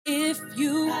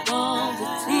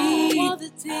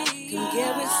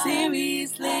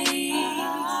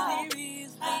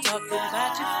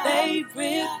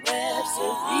favorite web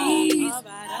series.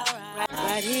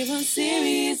 Right here on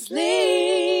Seriously.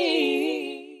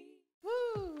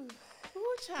 Woo,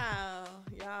 child,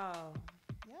 y'all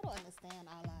don't understand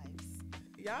our lives.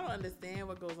 Y'all don't understand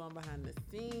what goes on behind the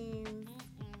scenes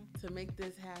to make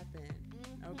this happen.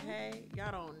 Okay,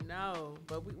 y'all don't know,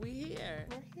 but we here.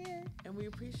 We're here, and we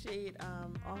appreciate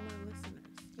all our listeners.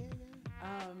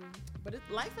 But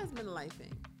life has been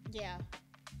lifing. Yeah.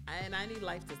 And I need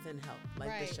life to send help,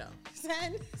 like the show.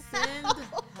 Send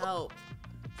help.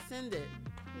 Send it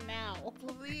now,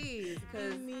 please,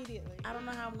 because immediately. I don't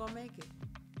know how I'm gonna make it.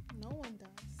 No one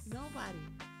does. Nobody.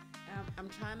 I'm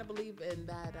trying to believe in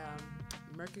that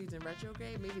Mercury's in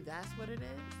retrograde. Maybe that's what it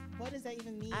is. What does that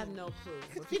even mean? I have no clue.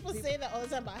 Because people say that all the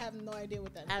time, but I have no idea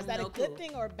what that means. Is that no a good clue.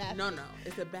 thing or a bad No, thing? no.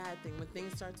 It's a bad thing. When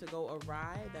things start to go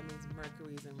awry, that means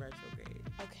Mercury's in retrograde.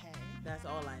 Okay. That's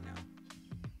all I know.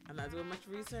 I'm not doing much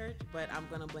research, but I'm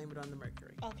going to blame it on the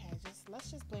Mercury. Okay,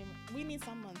 let's just blame it. We need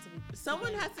someone to be...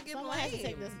 Someone has to get Someone has to blamed.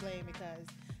 take this blame because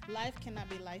life cannot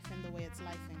be lifing the way it's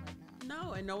lifing right now.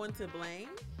 No, and no one to blame.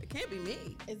 It can't be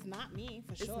me. It's not me,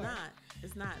 for sure.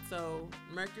 It's not. So,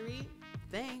 Mercury,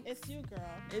 thanks. It's you, girl.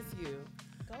 It's you.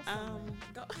 Go somewhere.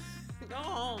 Go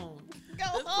home. Go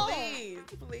Just home.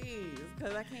 please,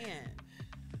 because I can't.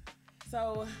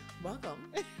 So,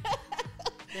 welcome.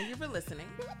 Thank you for listening.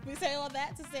 We say all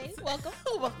that to say welcome.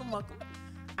 welcome.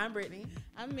 I'm Brittany.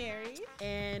 I'm Mary.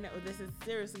 And this is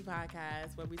Seriously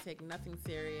Podcast, where we take nothing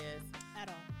serious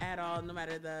at all, no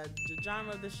matter the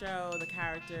genre of the show, the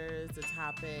characters, the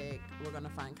topic. We're going to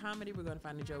find comedy. We're going to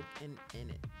find a joke in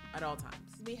it at all times.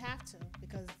 We have to,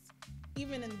 because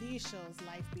even in these shows,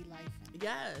 life be life.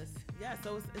 Yes.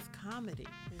 So it's comedy.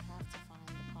 We have to find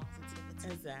the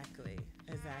positivity.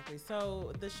 Exactly.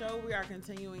 So the show we are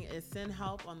continuing is Send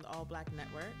Help on the All Black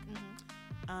Network.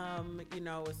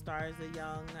 It stars a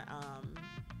young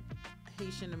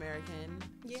Haitian American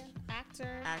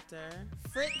actor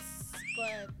Fritz,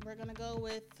 but we're gonna go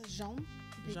with Jean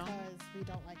because we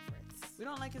don't like Fritz. We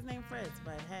don't like his name Fritz,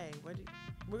 but hey,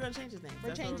 we're gonna change his name.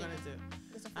 That's what we're gonna do.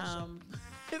 It's official.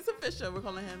 It's official. We're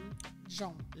calling him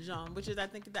Jean, which is I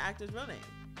think the actor's real name.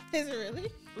 Is it really?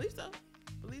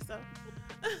 Believe so.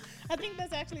 I think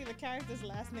that's actually the character's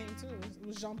last name too. It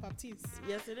was Jean Baptiste.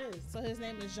 Yes, it is. So his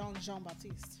name is Jean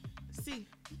Baptiste. See.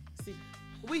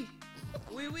 Oui.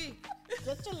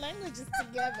 Get your languages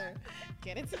together.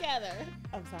 Get it together.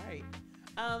 I'm sorry.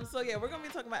 We're gonna be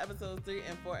talking about episodes 3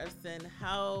 and 4 of Send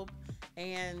Help,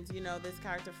 and this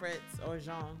character Fritz or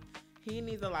Jean, he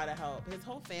needs a lot of help. His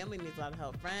whole family needs a lot of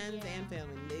help. Friends and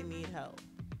family, they need help.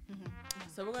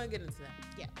 So we're gonna get into that.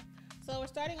 Yeah. So we're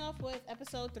starting off with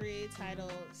episode 3,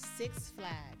 titled Six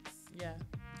Flags. Yeah.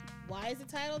 Why is it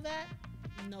titled that?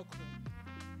 No clue.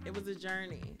 It was a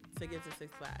journey to get to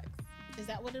Six Flags. Is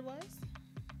that what it was?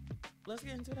 Let's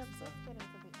get into the episode.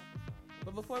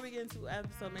 But before we get into the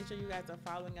episode, make sure you guys are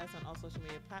following us on all social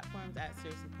media platforms at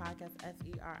Seriously Podcast,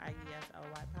 SERIESLY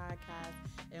Podcast,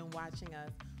 and watching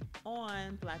us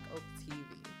on Black Oak TV.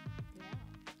 Yeah.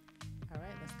 All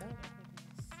right, let's go.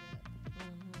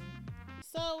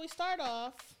 So we start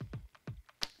off,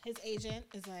 his agent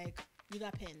is like, you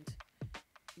got pinned.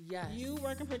 Yes. You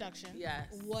work in production. Yes.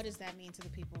 What does that mean to the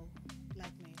people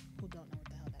like me who don't know what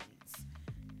the hell that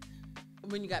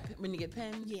means? When you get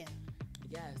pinned? Yeah.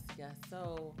 Yes.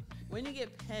 So when you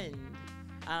get pinned,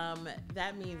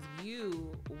 that means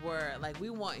you were like, we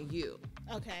want you.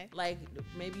 Okay. Like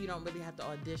maybe you don't really have to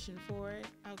audition for it.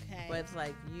 Okay. But it's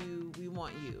like we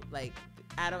want you. Like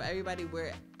out of everybody,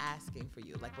 we're asking for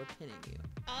you. Like we're pinning you.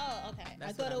 Oh, okay.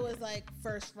 I thought it was like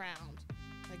first round.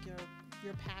 Like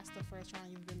you're past the first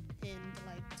round. You've been pinned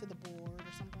like to the board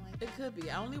or something like that. It could be.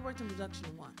 I only worked in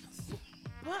production once.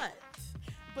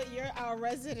 But you're our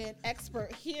resident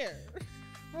expert here.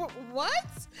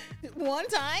 What? One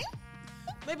time?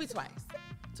 Maybe twice.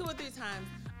 2 or 3 times.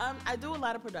 I do a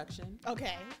lot of production.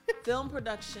 Okay. Film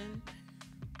production.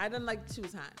 I done like 2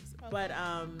 times. Okay. But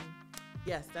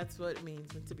yes, that's what it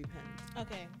means to be pinned.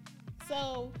 Okay.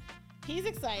 So he's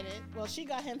excited. Well, she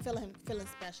got him feeling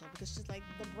special because she's like,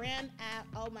 the brand app,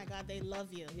 oh my God, they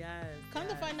love you. Yes. Come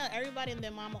to find out, everybody and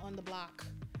their mama on the block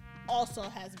also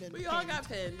has been We pinned. all got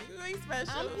pinned. You ain't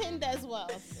special. I'm pinned as well,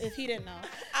 if he didn't know.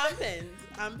 I'm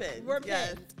pinned. We're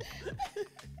pinned.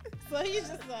 So he's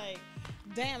just like,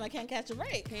 damn, I can't catch a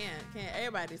break. Can't.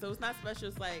 Everybody. So it's not special.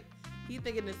 It's like, he's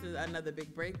thinking this is another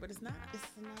big break, but it's not. It's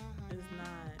not.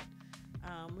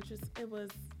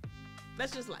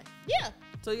 That's just life. Yeah.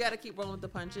 So you got to keep rolling with the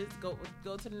punches. Go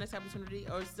to the next opportunity,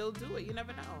 or still do it. You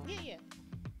never know. Yeah.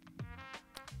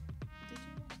 Did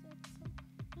you watch that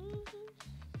episode?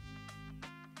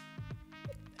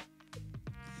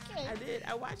 it? I did.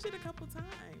 I watched it a couple times.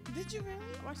 Did you really?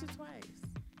 I watched it twice.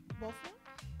 Both of them?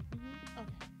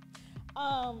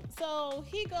 Okay. So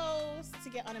he goes to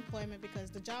get unemployment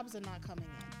because the jobs are not coming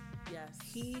in. Yes.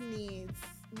 He needs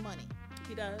money.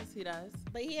 He does. He does.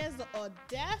 But he has the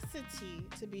audacity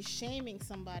to be shaming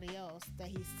somebody else that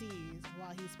he sees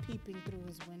while he's peeping through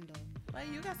his window.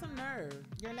 Like, you got some nerve.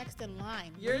 You're next in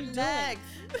line. You're What are you next.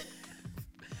 doing?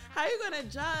 How you gonna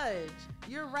judge?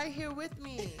 You're right here with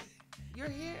me. You're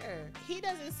here. He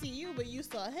doesn't see you, but you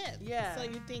saw him. Yeah. So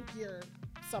you think you're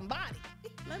somebody.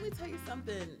 Let me tell you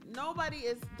something. Don't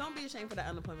be ashamed for that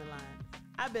unemployment line.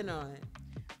 I've been on it.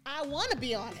 I want to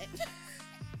be on it.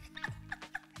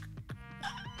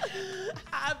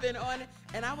 I've been on it,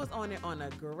 and I was on it on a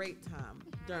great time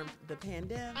during the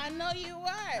pandemic. I know you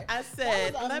were. I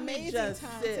said, that was an let me amazing just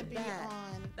time sit to be back.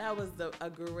 on. That was a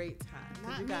great time. 'Cause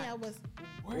Not you me. got I was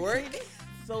working.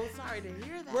 So sorry to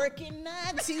hear that. working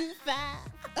 9 to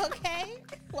 5. Okay.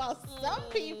 While some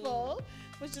people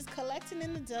was just collecting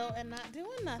in the dough and not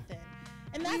doing nothing,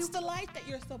 and that's the life that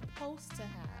you're supposed to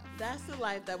have. That's the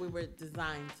life that we were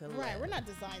designed to live. Right. We're not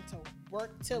designed to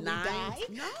work till we Nine- die.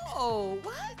 No.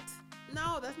 What?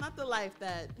 No, that's not the life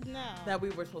that we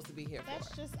were supposed to be here That's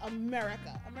for. just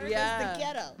America. America's the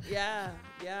ghetto.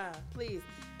 Yeah, please.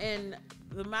 And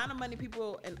the amount of money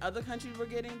people in other countries were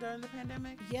getting during the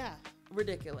pandemic, Yeah.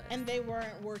 ridiculous. And they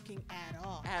weren't working at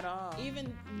all. At all.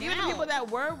 Even the now, people that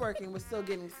were working were still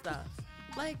getting stuff.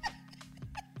 Like,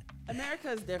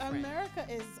 America is different. America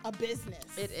is a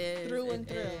business. It is. Through and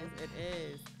through. It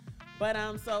is. But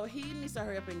so he needs to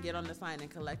hurry up and get on the sign and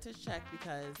collect his check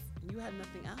because you had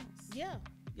nothing else. Yeah.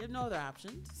 You have no other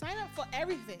options. Sign up for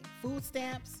everything. Food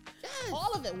stamps. Yes.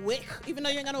 All of it. WIC. Even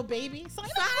though you ain't got no baby. Sign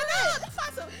up Sign for up. it.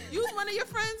 Find some- Use one of your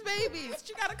friends' babies.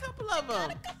 She got a couple of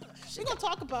them. We're going to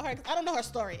talk about her 'cause I don't know her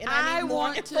story. And I need more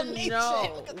want to information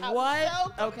know 'cause I'm what.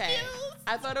 so Okay, confused.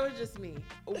 I thought it was just me.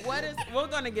 What is? We're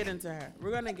gonna get into her.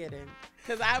 We're gonna get in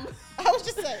because I was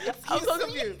just saying. I'm so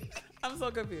excuse me? confused. I'm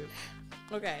so confused.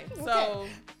 Okay, so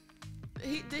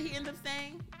did he end up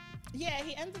staying? Yeah,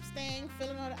 he ends up staying,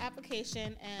 filling out an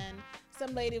application, and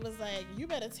some lady was like, "You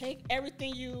better take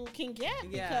everything you can get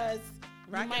Yeah. because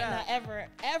Rack you it might not up.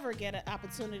 ever get an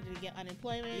opportunity to get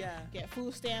unemployment, Yeah. get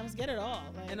food stamps, get it all."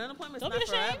 Like, And unemployment's don't not be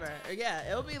ashamed. forever.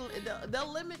 Yeah, they'll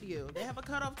limit you. They have a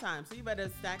cutoff time, so you better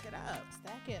stack it up.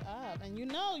 Stack it up, and you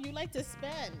know you like to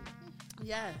spend.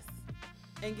 Yes,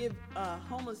 and give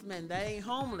homeless men that ain't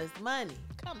homeless money.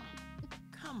 Come on.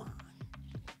 Come on.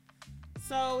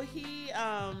 So he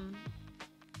has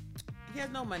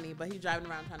no money, but he's driving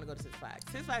around trying to go to Six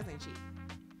Flags. Six Flags ain't cheap.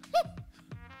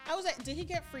 I was like, did he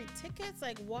get free tickets?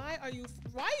 Like, why are you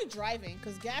driving?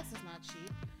 Because gas is not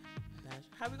cheap.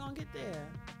 How we gonna get there?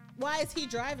 Why is he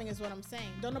driving? Is what I'm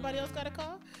saying. Don't nobody else got a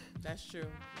car? That's true.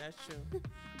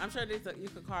 I'm sure you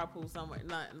could carpool somewhere.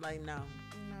 Not like no.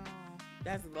 No.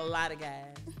 That's a lot of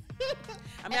gas.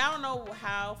 I mean, I don't know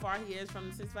how far he is from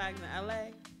the Six Flags in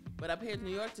LA, but up here in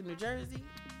New York to New Jersey.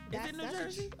 Is it New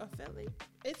Jersey or Philly?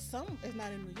 It's not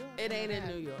in New York. It ain't in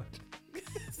New York.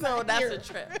 So that's a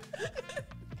trip.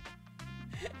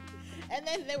 And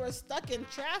then they were stuck in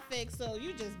traffic, so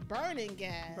you just burning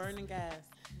gas. Burning gas.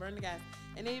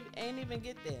 And they ain't even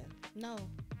get there. No.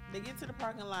 They get to the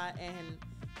parking lot and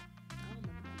I don't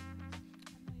remember.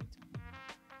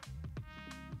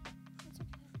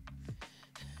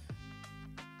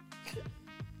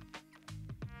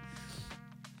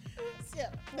 So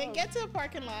they get to a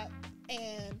parking lot,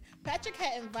 and Patrick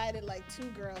had invited like 2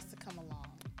 girls to come along.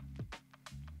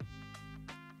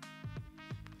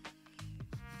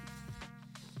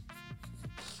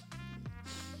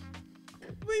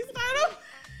 We start off.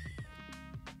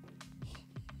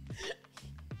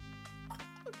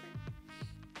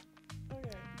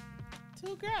 Okay.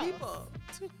 2 girls. People.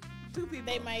 Two people.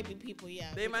 They might be people,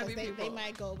 yeah. They might be because people. They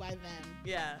might go by them.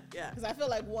 Yeah. Because I feel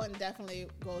like one definitely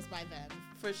goes by them.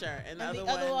 For sure. And the And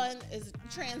other one is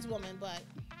a trans woman, but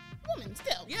woman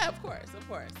still. Yeah, of course.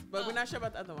 But we're not sure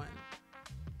about the other one.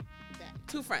 That.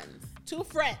 2 friends. 2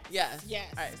 friends. Yes.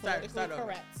 Yes. All right, start over.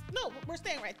 Correct. No, we're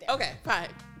staying right there. Okay, fine.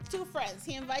 2 friends.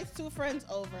 He invites 2 friends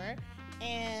over,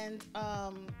 and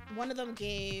one of them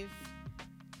gave.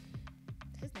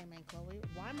 His name ain't Chloe.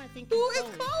 Why am I thinking? Who is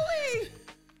Chloe?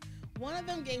 One of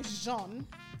them gave Jean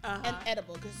an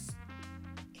edible because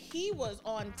he was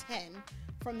on 10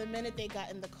 from the minute they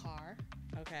got in the car.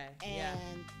 Okay.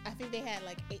 And I think they had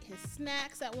like ate his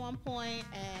snacks at one point,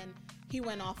 and he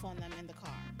went off on them in the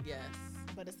car. Yes.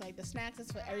 But it's like the snacks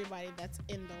is for everybody that's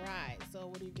in the ride. So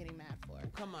what are you getting mad for?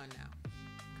 Come on now.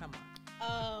 Come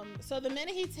on. So the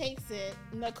minute he takes it,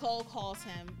 Nicole calls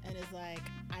him and is like,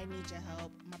 "I need your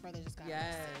help. My brother just got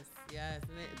Yes, arrested. yes.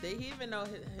 And he even know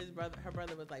her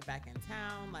brother was like back in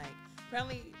town. Like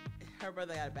apparently, her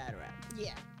brother got a bad rap.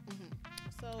 Yeah.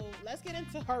 So let's get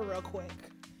into her real quick.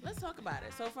 Let's talk about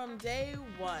it. So from day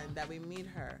one that we meet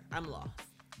her, I'm lost.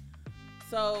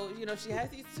 So, you know, she has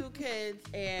these 2 kids,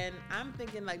 and I'm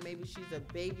thinking like maybe she's a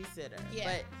babysitter. Yeah.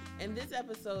 But in this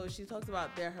episode, she talks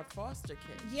about they're her foster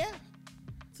kids. Yeah,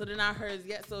 So they're not hers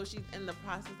yet. So she's in the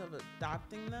process of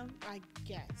adopting them. I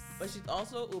guess. But she's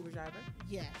also an Uber driver.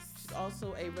 Yes. She's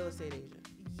also a real estate agent.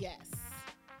 Yes.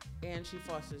 And she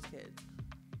fosters kids.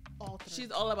 All 3.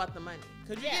 She's all about the money.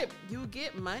 Because Yeah. you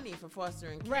get money for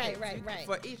fostering kids. Right.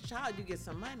 For each child, you get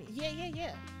some money.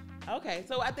 Yeah. Okay,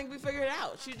 so I think we figured it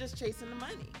out. She's just chasing the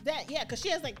money. Because she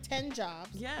has like 10 jobs.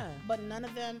 Yeah. But none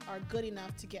of them are good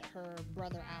enough to get her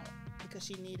brother out because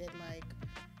she needed like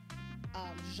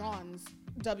Jean's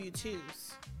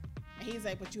W-2s. And he's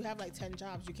like, but you have like 10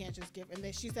 jobs. You can't just give. And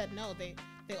she said no. They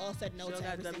all said no She to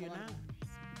got every single one.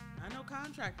 W-9s. I know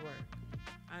contract work.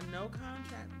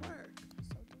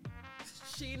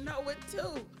 She know it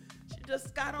too. She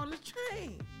just got on the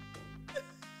train.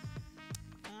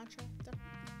 Contractor.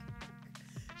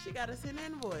 She got to send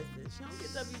invoices. She don't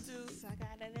get W-2s. I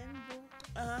got an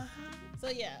invoice. Uh-huh. So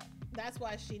yeah, that's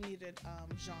why she needed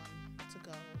Jean to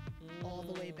go all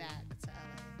the way back to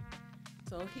LA.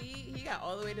 So he got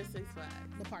all the way to Six Flags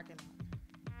The parking lot.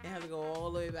 and had to go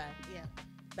all the way back. Yeah.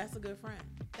 That's a good friend.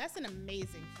 That's an amazing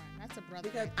friend. That's a brother.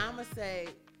 Because right there. I'm going to say,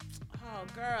 oh,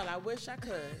 girl, I wish I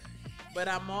could, but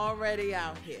I'm already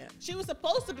out here. She was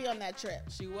supposed to be on that trip.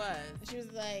 She was. And she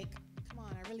was like, come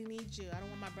on, I really need you. I don't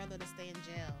want my brother to stay in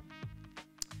jail.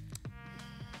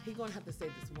 He going to have to stay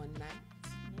this one night.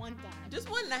 One time. Just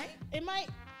one night. It might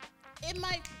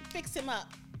fix him up.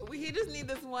 He just need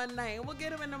this one night, and we'll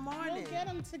get him in the morning. We'll get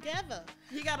them together.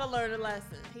 He got to learn a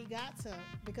lesson. He got to,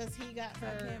 because he got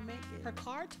I can't make it. her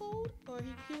car towed, or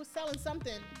he was selling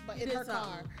something, but He in did her car.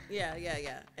 something. Yeah.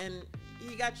 And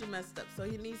he got you messed up, so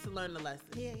he needs to learn the lesson.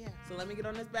 Yeah. So let me get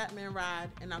on this Batman ride,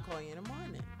 and I'll call you in the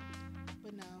morning.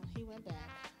 But no, he went back.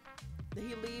 Did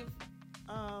he leave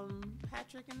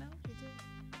Patrick and them? He did.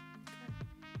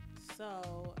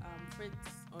 So Fritz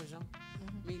or Jean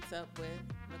meets up with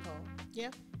Nicole. Yeah.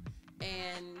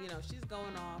 And, you know, she's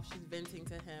going off. She's venting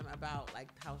to him about, like,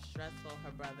 how stressful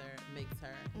her brother makes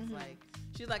her. It's like,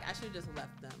 she's like, I should have just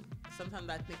left them. Sometimes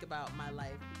I think about my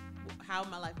life, how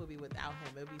my life would be without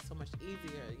him. It would be so much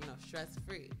easier, you know,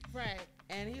 stress-free. Right.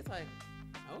 And he's like,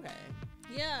 okay.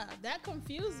 Yeah, that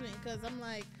confused me, because I'm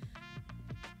like,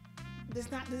 this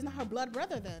is not her blood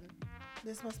brother then.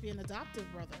 This must be an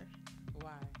adoptive brother.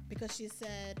 Why? Because she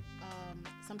said,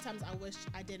 sometimes I wish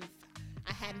I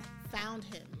hadn't found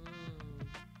him.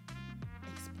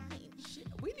 Explain.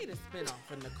 We need a spinoff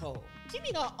for Nicole. She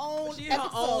need her own She her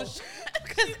own, episode.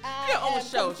 Because her own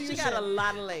show. Confusion. She got a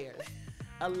lot of layers.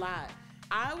 A lot.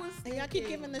 I was And thinking, y'all keep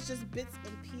giving us just bits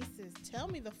and pieces. Tell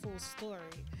me the full story.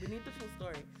 we need the full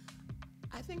story.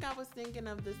 I think I was thinking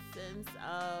of the sense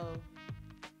of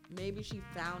maybe she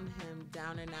found him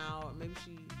down and out. Maybe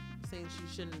she saying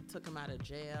she shouldn't have took him out of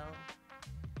jail.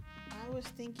 I was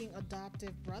thinking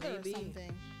adoptive brother Maybe. or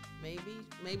something,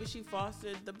 Maybe she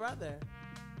fostered the brother.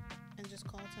 and just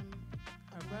called him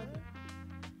Her brother?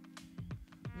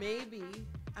 Maybe.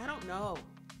 I don't know.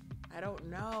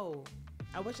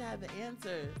 I wish I had the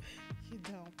answer. You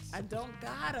don't. I don't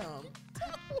got them.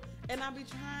 And I be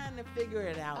trying to figure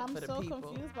it out I'm for the so people.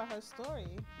 confused by her story.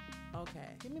 Okay.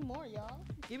 Give me more, y'all.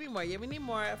 Give me more. Yeah, we need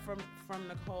more from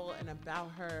Nicole and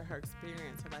about her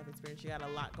experience, her life experience. She got a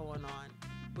lot going on,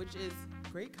 which is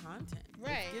great content.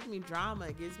 Right. It gives me drama.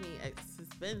 It gives me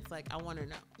suspense. Like, I want to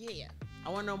know. Yeah. I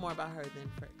want to know more about her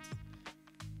than Fritz.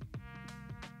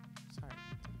 Sorry.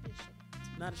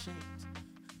 Not ashamed.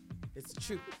 It's the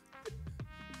truth.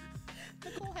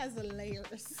 Nicole has the layers.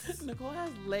 Nicole has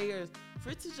layers.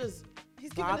 Fritz is just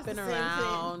He's giving us the bopping same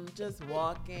around, just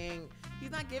walking.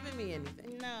 He's not giving me anything.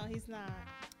 thing. No, he's not.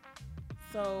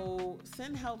 So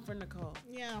send help for Nicole.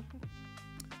 Yeah.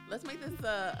 Let's make this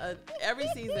every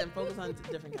season focus on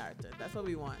different characters. That's what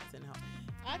we want. Send help.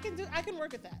 I can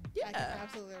work with that. Yeah. I can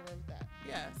absolutely work with that.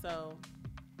 Yeah. So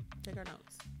take our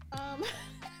notes.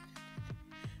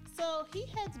 So he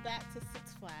heads back to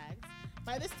Six Flags.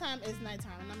 By this time, it's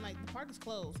nighttime, and I'm like, the park is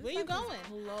closed. Six Where you Flags going?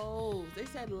 is Closed. They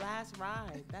said last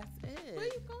ride. That's it. Where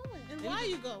you going? And Maybe- why are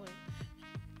you going?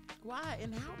 Why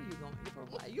and how are you going? For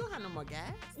what? You don't have no more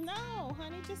gas. No,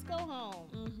 honey, just go home.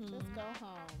 Mhm. Just go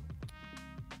home.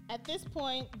 At this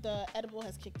point, the edible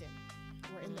has kicked in.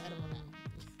 We're in the edible now.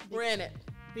 We're in it.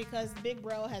 Because Big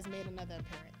Bro has made another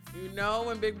appearance. You know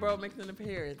when Big Bro makes an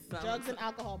appearance. Drugs and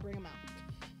alcohol bring him out.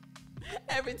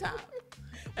 every time.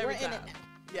 Every We're time. in it now.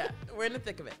 Yeah, we're in the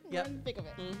thick of it. We're Yep. in the thick of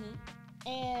it. Mm-hmm.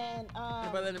 And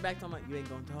Your brother in the back talking about, you ain't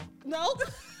gonna talk. no.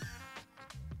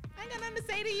 I ain't got nothing to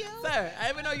say to you. Sir, I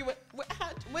even know you.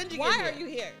 When'd you Why get are here?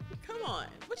 you here? Come on.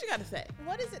 What you got to say?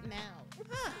 What is it now?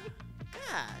 Ah,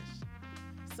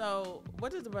 gosh. So,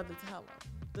 what does the brother tell him?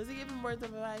 Does he give him words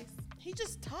of advice? He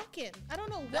just talking. I don't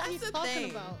know what That's he's the talking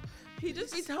thing. about. He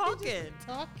just be He talking. just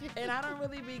talking. And I don't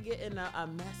really be getting a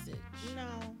message.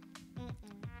 No. Mm-mm.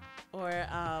 Or,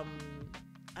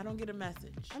 I don't get a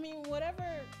message. I mean, whatever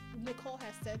Nicole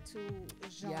has said to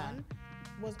Jean Yeah.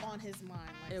 was on his mind.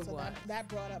 Like, It so was. that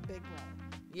brought up Big Bro.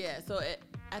 Yeah, so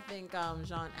I think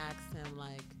Jean asked him,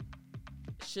 like,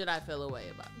 should I feel a way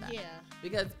about that? Yeah.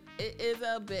 Because it is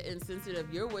a bit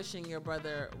insensitive. You're wishing your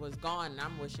brother was gone, and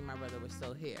I'm wishing my brother was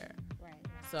still here. Right.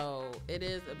 So it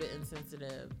is a bit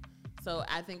insensitive. So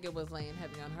I think it was laying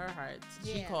heavy on her heart.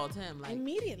 She Yeah. called him, like,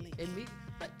 Immediately.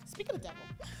 like, Speak of the devil.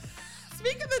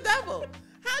 speak of the devil.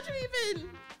 How'd you even,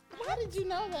 How did you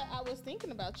know that I was thinking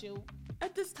about you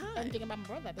at this time? and thinking about my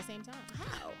brother at the same time?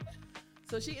 How?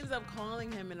 So she ends up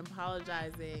calling him and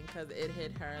apologizing because it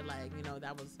hit her like,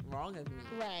 that was wrong of me.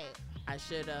 Right. I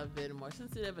should have been more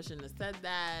sensitive. I shouldn't have said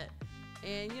that.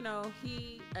 And,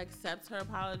 he accepts her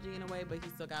apology in a way, but he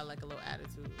still got like a little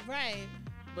attitude. Right.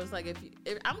 But it's like,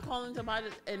 if I'm calling to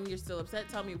apologize and you're still upset,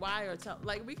 tell me why, or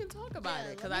we can talk about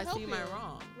Yeah, it because let I me see help my you.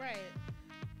 wrong. Right.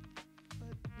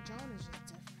 But John is just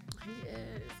different. He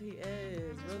is. He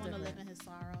Real just want to different. live in his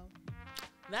sorrow.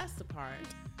 That's the part.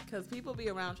 Because people be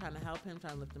around trying to help him,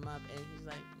 trying to lift him up, and he's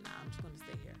like, nah, I'm just going to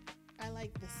stay here. I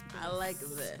like this. I like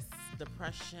this.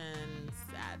 Depression,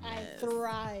 I sadness.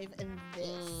 thrive in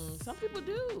this. Some people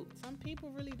do. Some people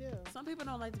really do. Some people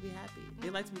don't like to be happy. They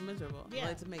like to be miserable. They Yeah.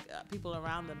 like to make people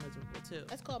around them miserable too.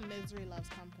 That's called misery loves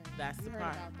company. That's You the heard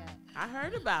part. about that. I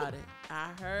heard about it.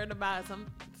 I heard about some.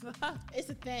 It's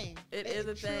a thing. It is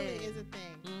a truly thing. is a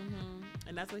thing. Mm-hmm.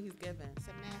 And that's what he's given. It's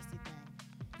a nasty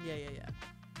thing. Yeah.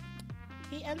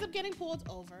 He ends up getting pulled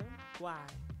over. Why?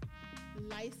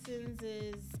 License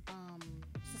is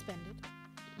suspended.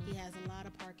 He has a lot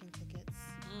of parking tickets.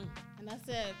 Mm. And I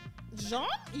said, Jean,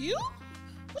 you?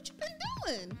 What you been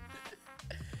doing?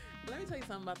 Let me tell you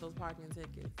something about those parking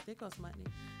tickets. They cost money.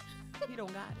 He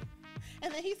don't got it.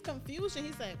 And then he's confused and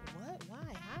he's like, what?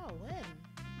 Why? How? When?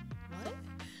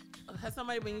 What? Has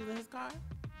somebody been using his car?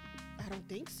 I don't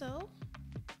think so.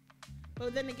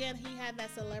 But then again, he had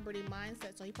that celebrity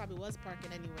mindset, so he probably was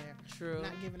parking anywhere. True.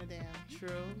 Not giving a damn.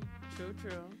 True.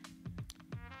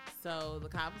 So the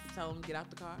cops tell him get out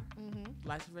the car, Mm-hmm.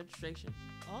 license, registration,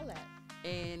 All that.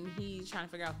 and he's trying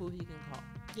to figure out who he can call.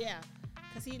 Yeah.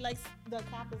 Because he likes, the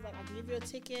cop is like, I'll give you a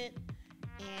ticket.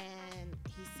 And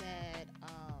he said,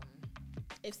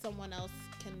 if someone else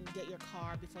can get your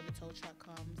car before the tow truck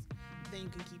comes, then you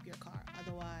can keep your car.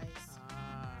 Otherwise,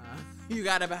 You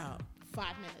got about 5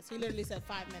 minutes. He literally said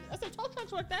 5 minutes. I said, tow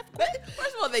trucks work that quick.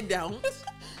 First of all, they don't.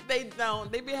 They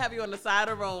don't. They be have you on the side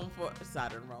of the road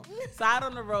side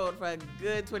on the road for a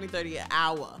good 20, 30 an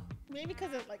hour. Maybe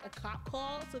because it's like a cop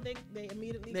call, so they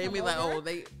immediately They come be like, over. oh,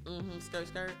 they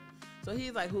skirt. So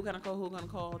he's like, who can I call? Who gonna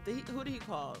call? Who did he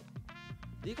call?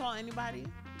 Did he call anybody?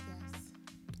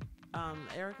 Yes.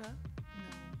 Erica?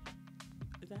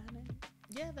 No. Is that her name?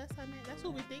 Yeah, that's her name. That's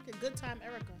who we think. A good time,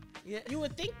 Erica. Yeah. You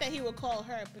would think that he would call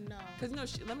her, but no. Cause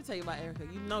let me tell you about Erica.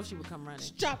 You know she would come running.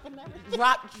 Dropping everything.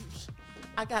 Drop.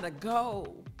 I gotta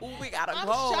go. Ooh, we gotta I'm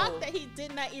go. shocked that he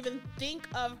did not even think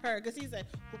of her because he's like,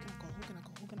 who can I call? Who can I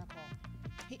call? Who can I call?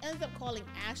 He ends up calling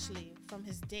Ashley from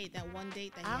his date, that one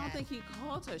date that he I don't had. think he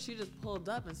called her. She just pulled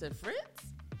up and said, Fritz?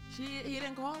 He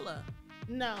didn't call her.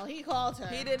 No, he called her.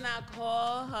 He did not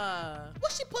call her.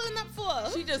 What's she pulling up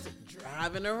for? She just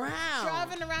driving around.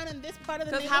 Driving around in this part of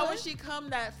the Because neighborhood. how would she come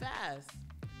that fast?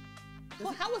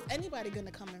 Well, how was anybody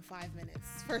gonna come in 5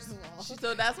 minutes? First of all,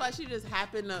 So that's why she just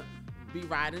happened to be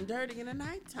riding dirty in the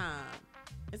nighttime.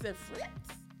 It said Fritz.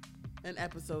 And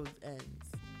episode ends.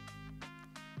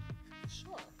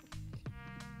 Sure.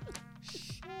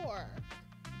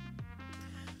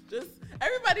 Just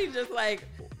everybody just like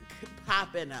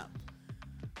popping up.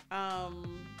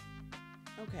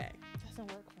 Okay. Doesn't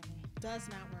work for me. Does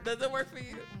not work. Does it work for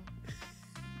you?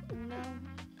 No.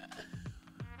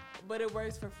 But it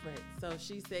works for Fritz. So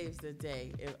she saves the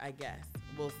day, I guess.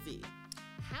 We'll see.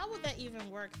 How would that even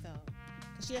work though?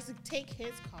 Because she has to take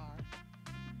his car,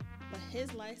 but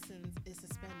his license is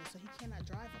suspended, so he cannot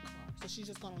drive a car. So she's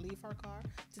just gonna leave her car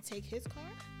to take his car?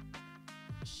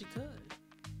 She could.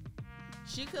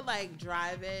 She could like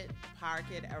drive it, park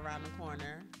it around the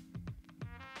corner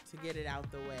to get it out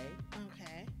the way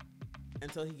Okay.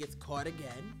 until he gets caught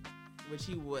again, which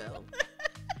he will.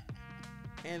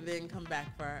 And then come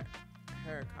back for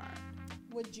her car.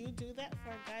 Would you do that for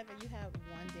a guy that you have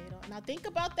one date on? Now think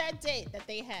about that date that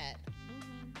they had.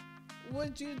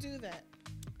 Would you do that?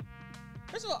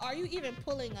 First of all, are you even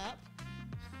pulling up,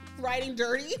 riding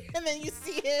dirty, and then you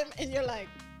see him and you're like,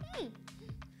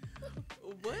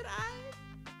 Would I?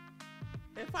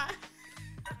 If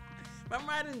I'm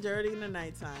riding dirty in the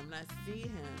nighttime and I see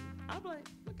him, I'll be like,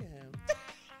 look at him.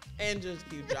 And just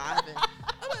keep driving.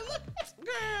 I'm like, look,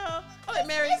 girl. I'm like,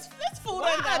 Mary, this fool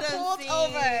done got pulled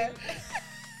over.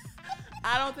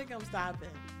 I don't think I'm stopping.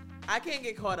 I can't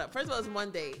get caught up. First of all, it's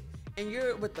one date, and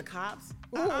you're with the cops.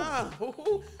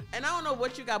 Ooh. And I don't know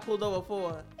what you got pulled over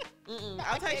for.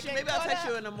 I'll text you. Maybe I'll text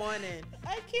you in the morning.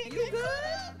 I can't. You good?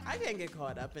 I can't get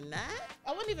caught up in that.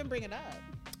 I wouldn't even bring it up.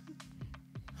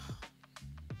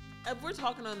 If we're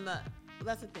talking on the,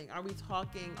 that's the thing. Are we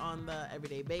talking on the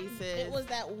everyday basis? It was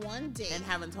that one date. And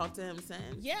haven't talked to him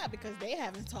since? Yeah, because they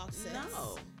haven't talked since.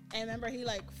 No. And remember, he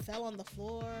like fell on the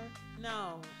floor.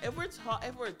 No. If we're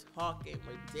talking, we're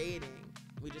dating.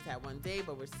 We just had one day,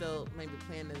 but we're still maybe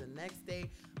planning the next day.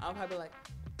 I'll probably like,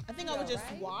 I think I would just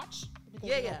watch. Because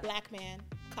yeah. Black man,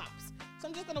 cops. So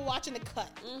I'm just gonna watch in the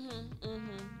cut.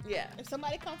 Yeah. If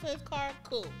somebody comes for his car,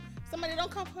 cool. Somebody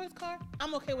don't come for his car,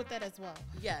 I'm okay with that as well.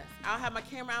 Yes. I'll have my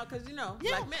camera out because,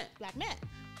 black men. Black men.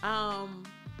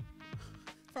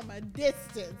 From a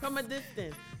distance.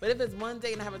 But if it's one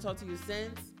day and I haven't talked to you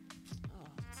since,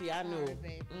 see, I knew.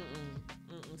 Baby.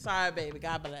 Sorry, baby.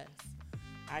 God bless.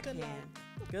 I Good can't.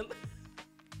 luck.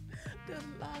 Good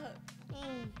luck.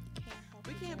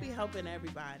 We can't be helping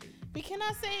everybody. We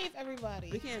cannot save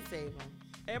everybody. We can't save them.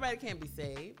 Everybody can't be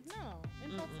saved. No,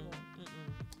 impossible.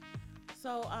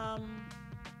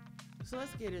 So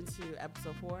let's get into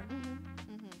episode 4.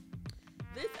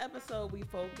 This episode we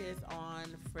focus on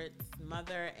Fritz's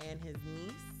mother and his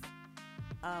niece,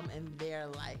 and their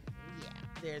life.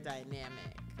 Yeah, their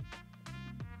dynamic.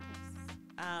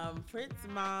 Fritz's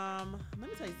mom. Let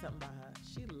me tell you something about her.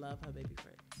 She loved her baby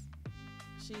Fritz.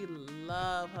 She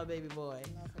loved her baby boy.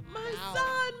 My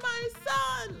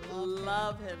son.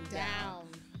 Love him down.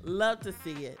 Love to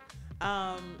see it.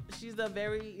 She's a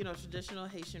very, traditional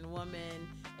Haitian woman,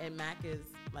 and Mac is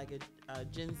like a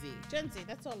Gen Z. Gen Z,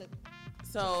 that's all it.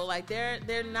 So like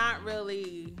they're not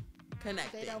really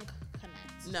connected. They don't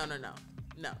connect. No,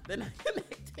 they're not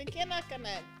connected. They cannot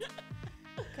connect.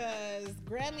 Because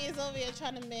Grammy is over here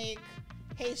trying to make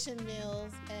Haitian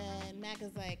meals, and Mac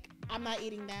is like, I'm not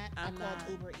eating that. I called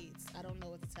Uber Eats. I don't know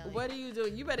what to tell you. What are you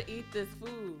doing? You better eat this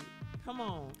food. Come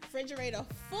on. Refrigerator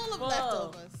full of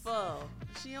leftovers. Full.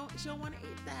 She don't want to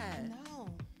eat that. No.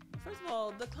 First of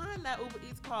all, decline that Uber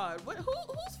Eats card.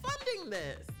 Who's funding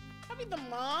this? Probably the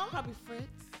mom. Probably Fritz.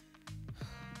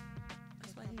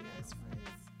 That's why he is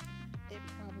Fritz. It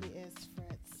probably is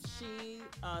Fritz. She,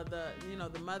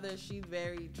 the mother, she's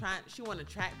very she want to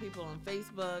track people on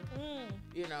Facebook.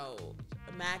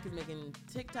 Mac is making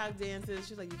TikTok dances.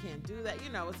 She's like, you can't do that.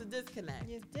 It's a disconnect.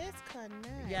 It's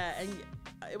disconnect. Yeah, and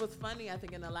it was funny. I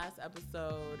think in the last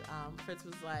episode, Fritz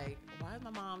was like, why is my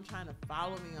mom trying to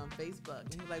follow me on Facebook?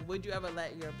 And he was like, would you ever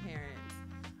let your parents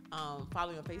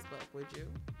follow you on Facebook? Would you?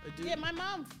 Yeah, my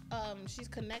mom, she's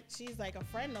like a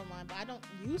friend of mine, but I don't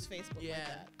use Facebook like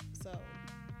that. So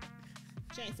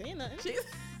she ain't saying nothing.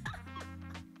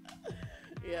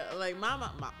 Yeah, like my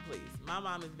mom, please. My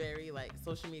mom is very like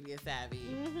social media savvy.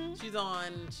 She's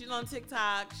on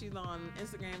TikTok, she's on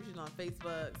Instagram, she's on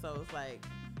Facebook. So it's like,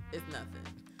 it's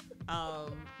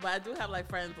nothing. But I do have like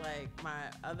friends, like my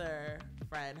other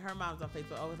friend, her mom's on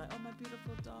Facebook, always like, oh, my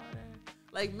beautiful daughter.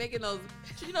 Like making those,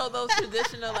 those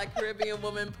traditional like Caribbean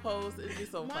woman posts. It'd be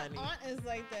so funny. My aunt is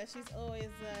like that. She's always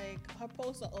like, her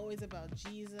posts are always about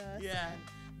Jesus. Yeah. And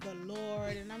the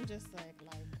Lord, and I'm just like,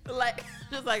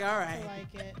 just like, all right. I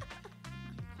like it.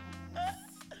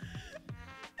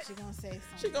 She gonna say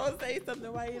something. She gonna say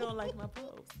something. Why you don't like my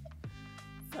post?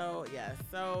 So yeah,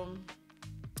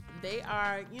 they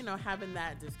are, having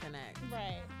that disconnect.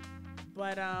 Right.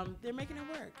 But they're making it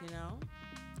work,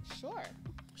 Sure.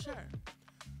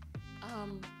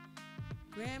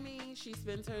 Grammy, she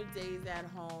spends her days at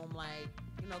home, like,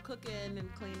 cooking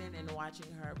and cleaning and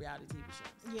watching her reality TV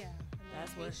shows. Yeah.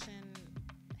 That's what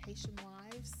Haitian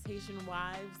Wives. Haitian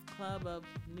Wives Club of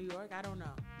New York. I don't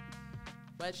know.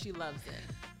 But she loves it.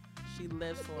 She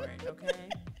lives for it, okay?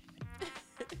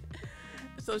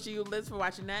 So she lives for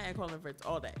watching that and calling Fritz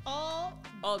all day. All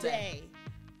day.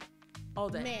 All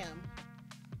day. Ma'am.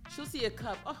 She'll see a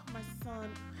cup. Oh, my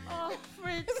son. Oh,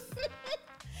 Fritz.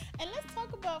 And let's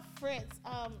talk about Fritz.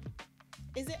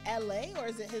 Is it LA or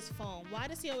is it his phone? Why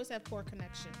does he always have poor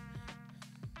connection?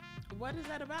 What is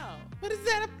that about? What is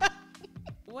that about?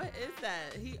 What is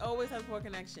that? He always has poor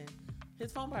connection.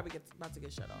 His phone probably about to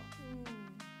get shut off.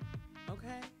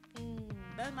 Okay.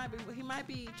 That might be. He might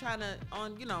be trying to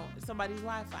on somebody's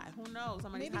Wi-Fi. Who knows?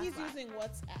 Somebody's Maybe he's hotspot. using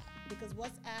WhatsApp because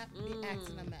WhatsApp be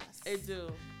acting a mess. It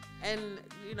do. And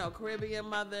Caribbean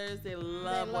mothers, they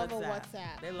love a WhatsApp.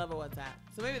 WhatsApp. They love a WhatsApp.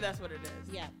 So maybe that's what it is.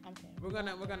 Yeah. Okay. We're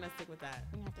gonna stick with that.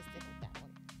 We're gonna have to stick with that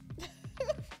one.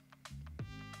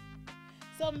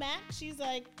 So Mac, she's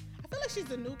like, I feel like she's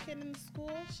the new kid in school.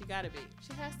 She gotta be.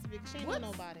 She has to be. 'Cause she ain't know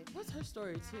nobody. What's her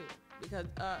story too? Because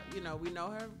we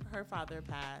know her father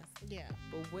passed. Yeah.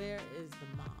 But where is the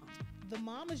mom? The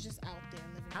mom is just out there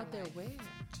living. Out her there life. where?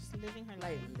 Just living her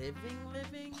Like life.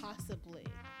 living? Possibly.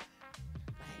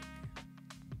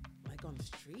 Like on the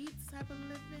streets type of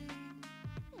living?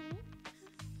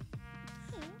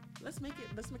 Let's make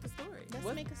a story. Let's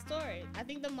make a story. I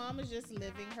think the mom is just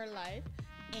living her life,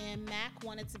 and Mac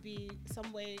wanted to be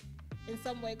in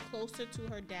some way closer to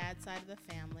her dad's side of the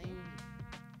family,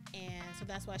 and so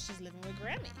that's why she's living with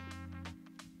Grammy.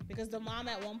 Because the mom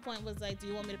at one point was like, "Do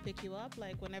you want me to pick you up?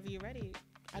 Like whenever you're ready,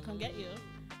 I come get you."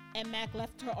 And Mac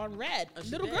left her on red.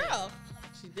 Little did. girl.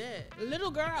 She did. Little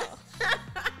girl.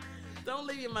 Don't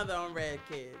leave your mother on red,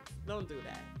 kids. Don't do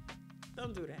that.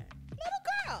 Don't do that. Little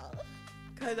girl.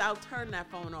 Because I'll turn that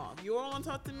phone off. You all want to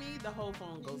talk to me, the whole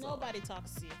phone goes off. Nobody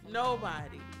talks to you.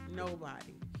 Nobody.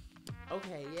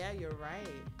 Okay, yeah, you're right.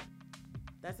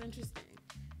 That's interesting.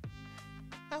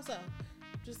 How so?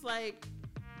 Just like,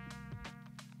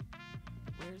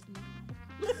 where's mom?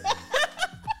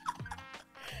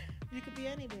 You could be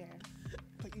anywhere,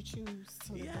 but you choose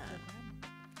to live with your grandma.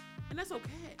 And that's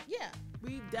okay. Yeah.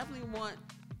 We definitely want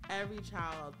every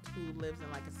child who lives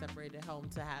in like a separated home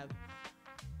to have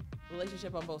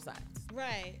relationship on both sides.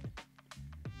 Right.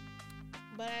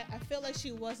 But I feel like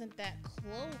she wasn't that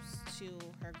close to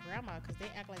her grandma because they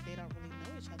act like they don't really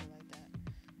know each other like that.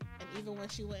 And even when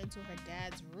she went into her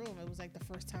dad's room, it was like the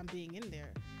first time being in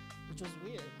there, which was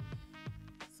weird.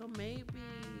 So maybe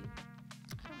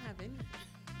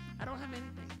I don't have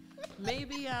anything.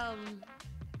 Maybe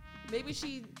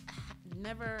she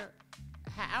never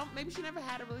maybe she never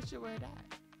had a relationship with her dad.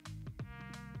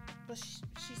 But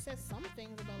she said some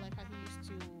things about like how he used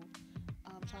to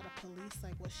try to police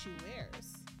like what she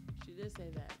wears. She did say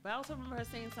that, but I also remember her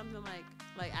saying something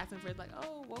like asking Fritz like,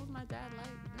 "Oh, what was my dad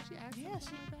like?" Did she ask? Yeah,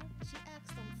 something like that? she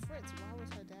asked him, Fritz, why was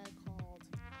her dad called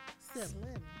Simp.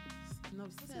 Slim? No,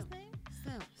 What's Simp. his name?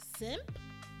 Simp. Simp?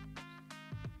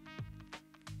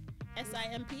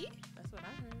 S-I-M-P? That's what I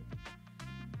heard.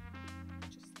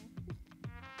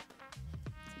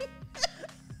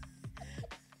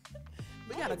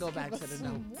 We gotta go back to the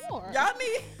notes. More. Y'all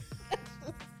need.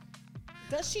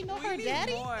 Does she know We her need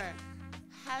daddy? More.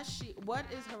 Has she? What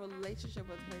is her relationship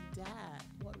with her dad?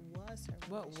 What was her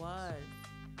What relationship? was?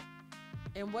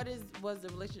 And was the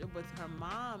relationship with her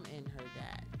mom and her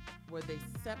dad? Were they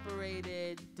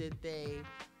separated?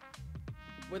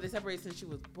 Were they separated since she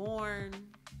was born?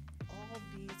 All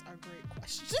these are great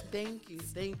questions. Thank you.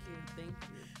 Because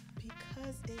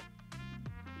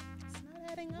it's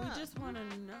not adding up. We just want to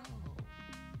know.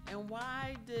 And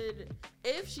why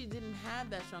if she didn't have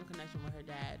that strong connection with her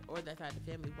dad or that side of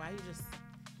the family, why you just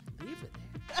leave it there?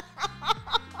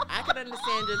 I could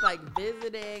understand just like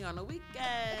visiting on the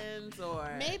weekends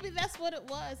or. Maybe that's what it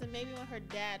was. And maybe when her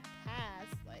dad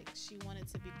passed, like she wanted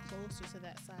to be closer to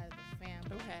that side of the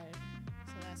family. Okay.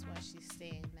 So that's why she's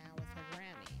staying now with her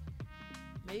Grammy.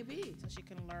 Maybe. So she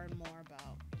can learn more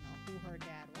about, who her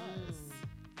dad was.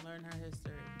 Learn her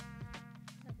history.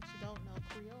 Yeah, but she don't know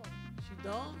Creole. She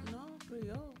don't know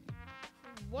Creole.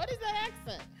 What is that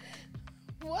accent?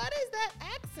 What is that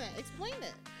accent? Explain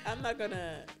it. I'm not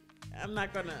gonna.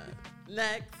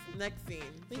 Next scene.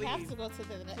 We please. have to go to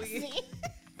the next Please. scene.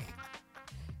 Cause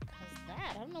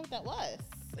that, I don't know what that was.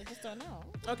 I just don't know.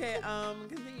 Okay.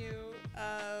 Continue.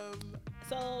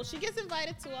 So she gets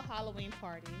invited to a Halloween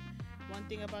party. One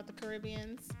thing about the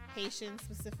Caribbeans, Haitians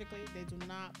specifically, they do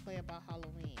not play about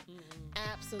Halloween.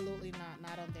 Absolutely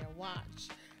not on their watch.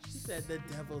 She said the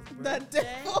devil's The birthday.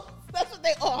 devil. That's what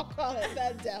they all call it.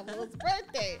 The devil's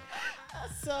birthday.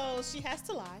 So she has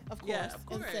to lie, of course, Yeah, of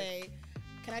course. and say,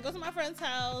 "Can I go to my friend's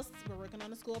house? We're working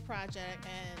on a school project."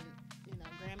 And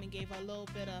Grammy gave her a little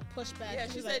bit of pushback. Yeah,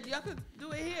 she said y'all could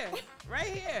do it here, right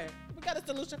here. "We got a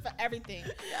solution for everything."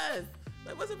 Yes.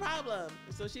 Like, what's the problem?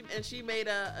 So she made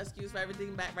a excuse for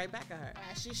everything right back at her.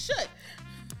 As she should.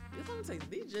 It's what I'm saying.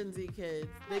 These Gen Z kids,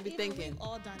 they be thinking. We've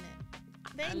all done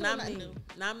it. They ain't Not nothing me. new.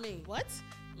 Not me. What?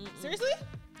 Mm-mm. Seriously? I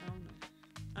don't know.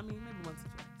 I mean, maybe once or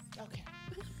twice. Okay.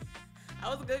 I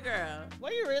was a good girl.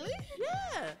 Were you really?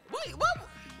 Yeah. Wait, what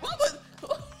was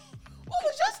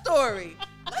your story?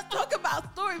 Let's talk about.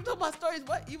 about stories. We talking about stories.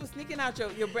 What? You was sneaking out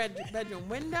your bedroom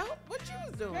window? What you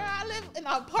was doing? Girl, I live in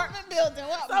an apartment building.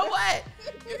 What? So what?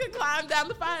 You can climb down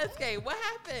the fire escape. What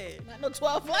happened? Not no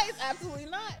 12 flights. Absolutely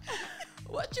not.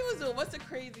 What you was doing? What's the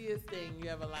craziest thing you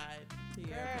ever lied to your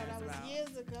Girl, parents that was about?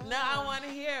 years ago. No, I want to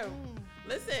hear. Mm.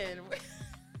 Listen.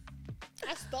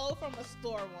 I stole from a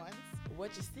store once.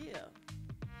 What you steal?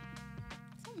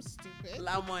 Something stupid.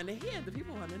 I want to hear. The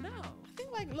people want to know. I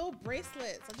think like little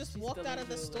bracelets. I just She's walked still out in of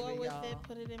the jewelry, store with y'all. it,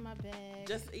 put it in my bag.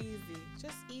 Just easy.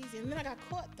 Just easy. And then I got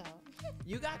caught though.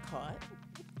 You got caught.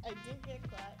 I did get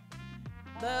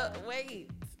caught. Wait.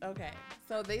 Okay.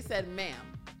 So they said, ma'am,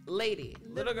 lady,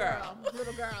 little girl.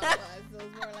 Little girl it was. It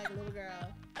was more like little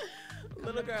girl.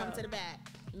 Little girl. Come to the back.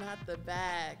 Not the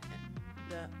back.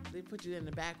 They put you in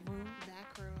the back room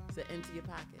Back room. to empty your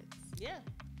pockets. Yeah.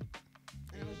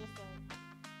 And it was just like,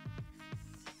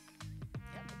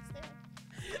 yep, it's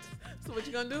there. So what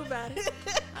you gonna do about it?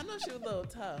 I know she was a little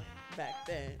tough back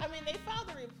then. I mean, they filed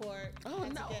the report. Oh,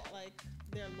 Had no. To get like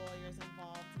their lawyers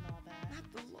involved and all that. Not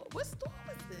the law. What store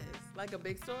was this? Like a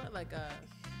big store? Like a...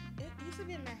 It used to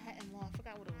be in Manhattan Law. I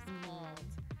forgot what it was called.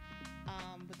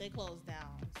 But they closed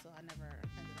down, so I never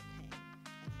ended up paying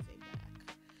anything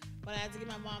back. But I had to give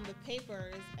my mom the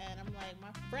papers, and I'm like,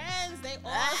 my friends, they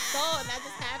all saw, and I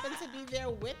just happened to be there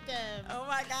with them. Oh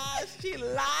my gosh, she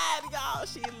lied, y'all.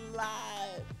 She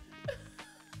lied.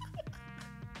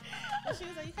 And she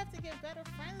was like, you have to get better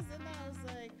friends than that. I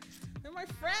was like, they're my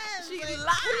friends. She like, lied.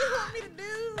 What do you want me to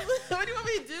do? What do you want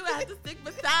me to do? I had to stick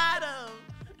beside him.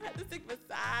 I had to stick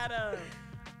beside him.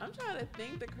 I'm trying to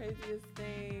think the craziest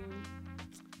thing.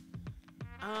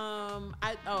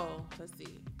 Let's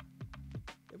see.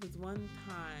 There was one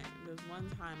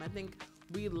time. I think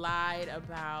we lied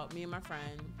about me and my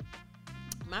friend.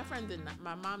 My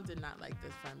mom did not like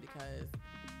this friend because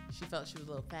she felt she was a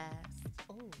little fast.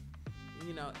 Oh,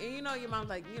 You know, and your mom's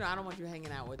like, I don't want you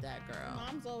hanging out with that girl.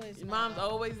 moms always Your know. moms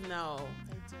always know.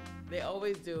 They do. They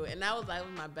always do. And that was like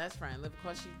my best friend. Of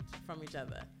course, she's from each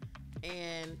other.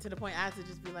 And to the point I had to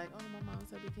just be like, oh, my mom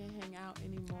said we can't hang out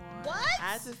anymore. What? I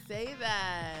had to say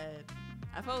that.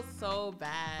 I felt so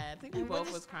bad. I think we And what both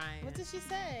did was crying. What did she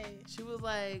say? She was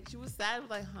sad. She was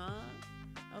like, huh?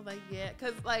 I was like, yeah.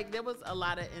 Because, like, there was a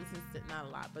lot of instances, not a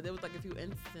lot, but there was, like, a few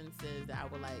instances that I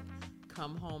would, like,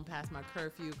 come home past my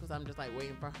curfew because I'm just, like,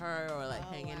 waiting for her or, like,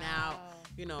 hanging out.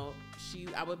 You know,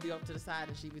 I would be off to the side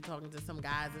and she'd be talking to some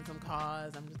guys in some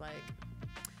cars. I'm just like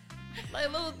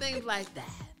little things like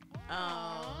that.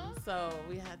 So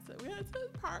we had to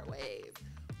part ways.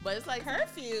 But it's like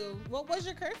Curfew. What was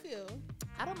your curfew?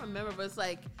 I don't remember, but it's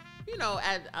like,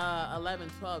 at 11,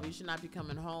 12, you should not be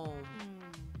coming home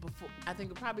before, I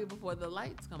think probably before the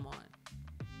lights come on.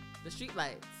 The street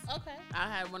lights. Okay. I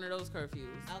had one of those curfews.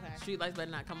 Okay. Street lights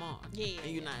better not come on. Yeah.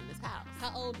 And you're not in this house.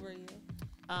 How old were you?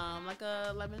 Like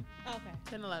 11, Okay.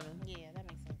 10, 11. Yeah, that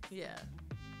makes sense. Yeah.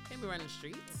 Can't be running the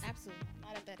streets. Absolutely.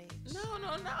 Not at that age. No.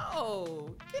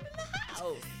 Get in the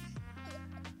house.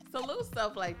 So little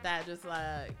stuff like that, just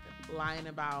like lying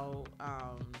about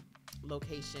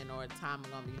location or time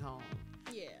I'm gonna be home.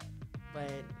 Yeah.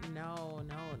 But no.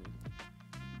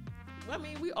 Well, I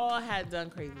mean, we all had done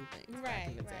crazy things. back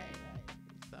in Right. the day.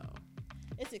 So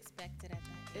It's expected at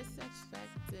that age. it's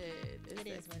expected. It's It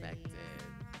is what it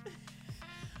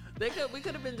expected. We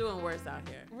could have been doing worse out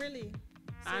here. Really?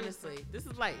 Honestly, this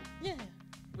is light. Yeah.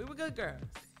 We were good girls.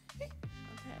 Okay.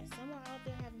 Someone out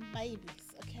there having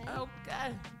babies, okay?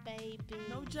 Okay. Baby.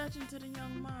 No judging to the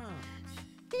young mom.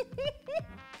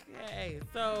 Okay.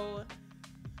 So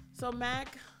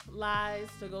Mac lies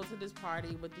to go to this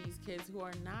party with these kids who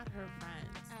are not her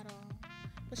friends. At all.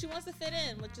 But she wants to fit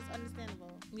in, which is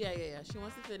understandable. Yeah. She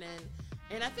wants to fit in.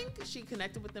 And I think she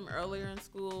connected with them earlier in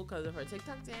school because of her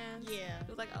TikTok dance. Yeah. It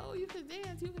was like, oh, you could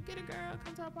dance. You could get a girl.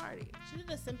 Come to our party. She did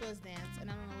the simplest dance, and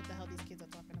I don't know what the hell these kids are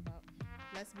talking about.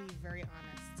 Let's be very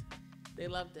honest. They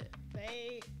loved it.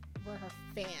 They were her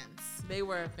fans. They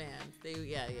were fans.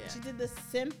 Yeah. She did the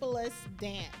simplest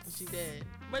dance. She did.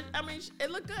 But, I mean,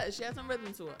 it looked good. She had some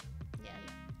rhythm to her. Yeah.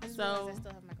 I just So- realized I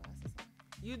still have my glasses on.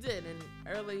 You did. And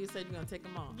earlier you said you're going to take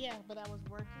them off. Yeah, but I was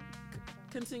working.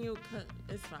 Continue.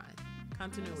 It's fine.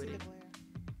 Continuity. See the glare.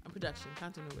 Production.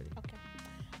 Continuity.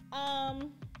 Okay.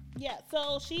 Yeah,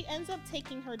 so she ends up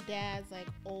taking her dad's like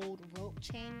old rope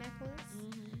chain necklace.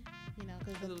 Mm-hmm. You know,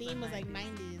 because It the was theme like was like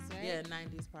 90s. 90s, right? Yeah,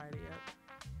 90s party. Yep.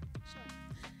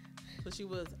 Sure. So she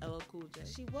was LL Cool J.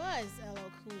 She was LL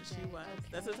Cool J. She was. Okay.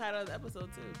 That's the title of the episode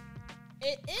too.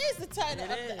 It is the title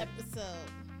It of is. the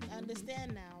episode. I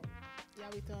understand now.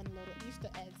 Y'all be throwing little Easter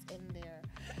eggs in there.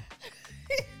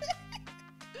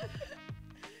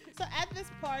 So at this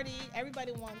party,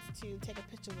 everybody wants to take a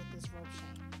picture with this rope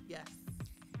chain. Yes.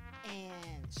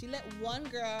 And she let one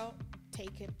girl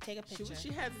take a picture.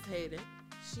 She hesitated.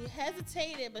 She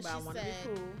hesitated, but I she want to said,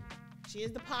 be cool. she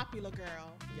is the popular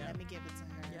girl. Yep. Let me give it to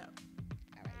her. Yep.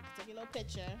 All right, take your little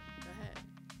picture. Go ahead.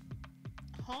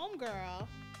 Homegirl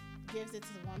gives it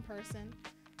to one person.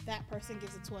 That person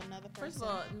gives it to another person. First of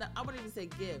all, no, I wouldn't even say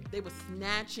give. They were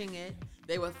snatching it.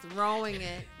 They were throwing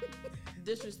it.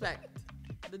 Disrespect.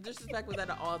 The disrespect was at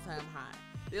an all-time high.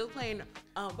 They were playing,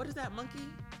 what is that, Monkey?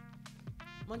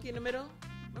 Monkey in the Middle?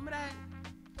 Remember that?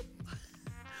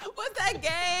 What's that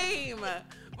game?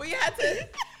 Where you had to,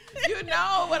 you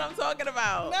know what I'm talking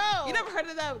about. No. You never heard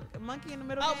of that Monkey in the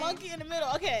Middle game? Monkey in the Middle.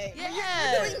 Okay. Yeah.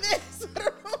 You're doing this.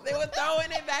 They were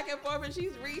throwing it back and forth and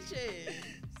she's reaching.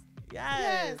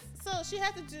 Yes. So she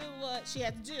had to do what she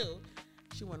had to do.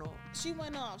 She went off. She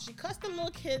went off. She cussed the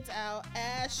little kids out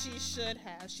as she should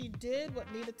have. She did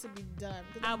what needed to be done.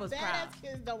 I was proud. Badass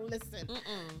kids don't listen.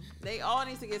 They all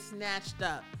need to get snatched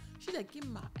up. She's like, give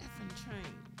me my effing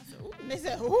train. I said, ooh. And they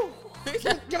said, ooh,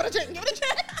 give it a chain, give it a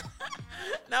chain.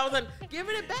 And I was like,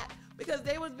 giving it back. Because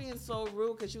they was being so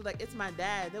rude because she was like, it's my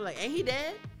dad. They were like, ain't he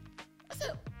dead? I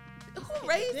said, who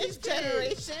raised This these kids?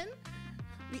 generation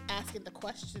be asking the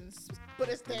questions, but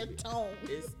it's their tone.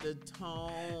 It's the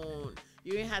tone.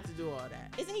 You ain't have to do all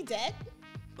that. Isn't he dead?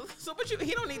 So, but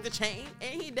he don't need the chain.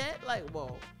 Ain't he dead? Like,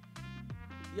 whoa.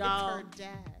 Y'all. It's her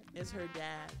dad. It's her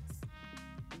dad's.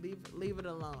 Leave it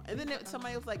alone. And then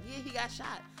somebody was like, yeah, he got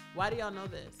shot. Why do y'all know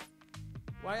this?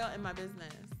 Why y'all in my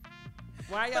business?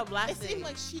 Why are y'all blasting? It seemed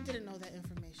like she didn't know that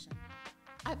information.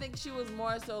 I think she was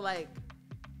more so like,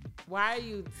 why are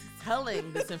you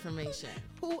telling this information?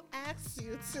 Who asked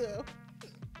you to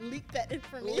leak that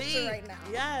information right now?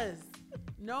 Yes.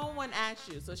 No one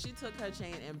asked you. So she took her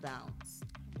chain and bounced.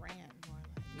 Ran more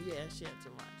like. Yeah, she had to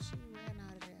run. She ran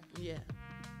out of there. Yeah.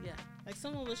 Yeah. Like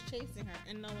someone was chasing her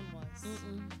and no one was.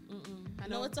 I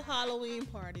know No. it's a Halloween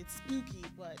party. It's spooky,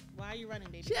 but why are you running,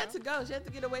 baby? She had girl? to go. She had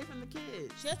to get away from the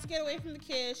kids. She has to get away from the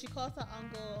kids. She calls her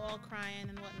uncle all crying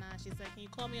and whatnot. She's like, can you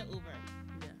call me an Uber?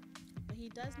 Yeah. But he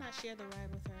does not share the ride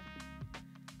with her,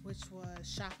 which was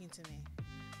shocking to me.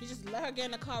 He just let her get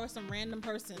in the car with some random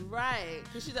person. Right.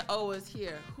 Because she's like, oh, it's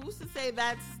here. Who's to say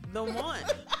that's the one?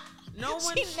 No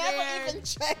one She shared. never even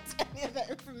checked any of that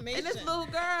information. And this little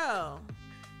girl.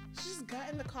 She just got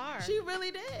in the car. She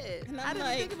really did. And I I'm didn't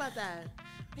like, think about that.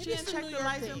 maybe She it's didn't a check New the York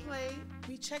license thing. plate.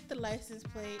 We check the license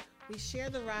plate. We share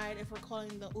the ride if we're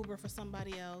calling the Uber for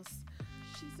somebody else.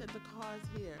 She said the car's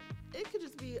here. It could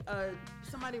just be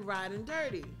somebody riding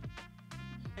dirty.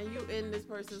 And you in this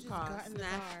person's She just car, got in the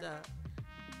snatched car. up.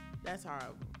 That's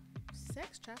horrible.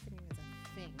 Sex trafficking is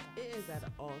a thing. Guys. It is at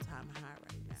an all-time high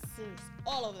right now. Serious.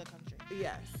 All over the country.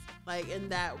 Yes. Like, and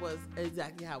that was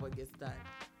exactly how it gets done.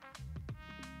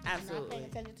 Not Absolutely. paying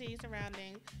attention to your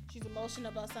surroundings. She's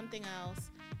emotional about something else.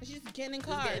 And she's just getting in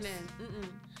Just cars. getting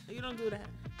in. You don't do that.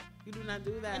 You do not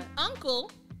do that. And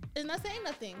uncle is not saying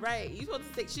nothing. Right. You supposed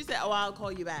to say, she said, oh, I'll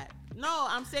call you back. No,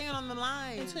 I'm staying on the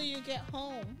line. Until you get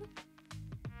home.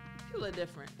 People are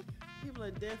different. People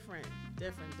are different.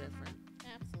 Different.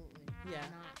 Absolutely. Yeah.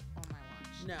 Not on my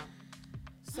watch. No.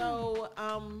 So,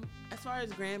 as far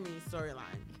as Grammy's storyline,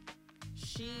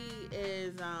 she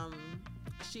is,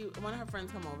 one of her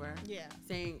friends come over. Yeah.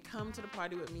 Saying, come to the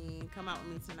party with me. Come out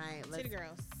with me tonight. City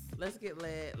girls. Let's get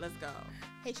lit. Let's go.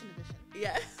 Haitian edition.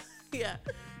 Yeah. Yeah.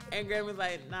 And Grammy's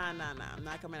like, nah. I'm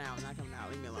not coming out.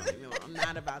 Leave me alone. I'm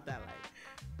not about that life.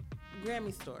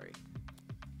 Grammy story.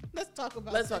 Let's talk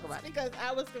about Let's this talk about it. because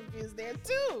I was confused there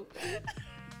too.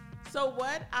 So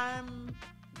what I'm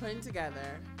putting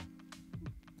together,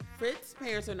 Fritz's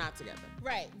parents are not together,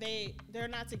 Right. They're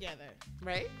not together.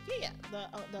 right? Yeah.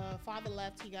 The father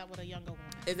left. He got with a younger woman.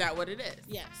 Is that what it is?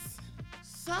 Yes.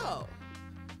 So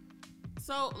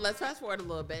let's fast forward a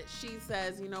little bit. She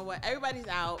says, you know what? Everybody's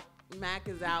out. Mac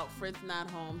is out. Fritz not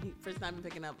home. Fritz not been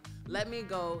picking up. Let me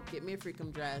go get me a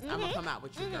freakum dress. I'm gonna come out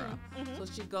with you, girl. So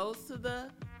she goes to the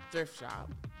thrift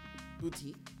shop,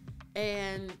 boutique,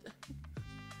 and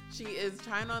she is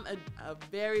trying on a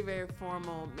very, very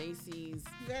formal Macy's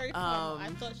Very formal. I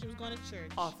thought she was going to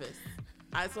church. office.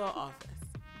 I saw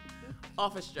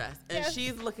office dress, and Yes.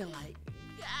 she's looking like,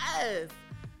 yes.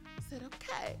 I said,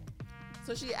 okay.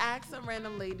 So she asked some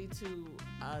random lady to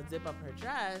zip up her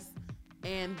dress,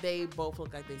 and they both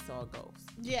look like they saw a ghost.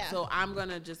 Yeah. So I'm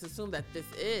gonna just assume that this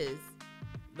is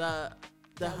the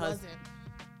that husband. wasn't.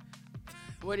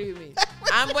 What do you mean?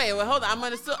 Hold on.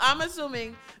 I'm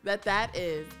assuming that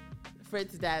is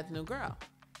Fritz's dad's new girl.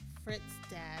 Fritz's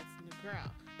dad's new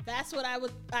girl. That's what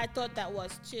I thought that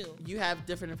was too. You have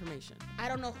different information. I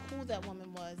don't know who that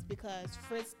woman was because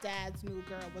Fritz's dad's new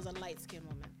girl was a light-skinned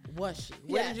woman. Was she?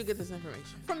 Where Yes. did you get this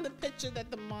information? From the picture that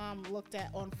the mom looked at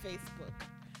on Facebook.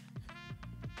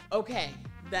 Okay,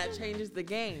 that changes the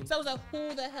game. So I was like,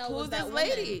 who the hell was Who's that this woman?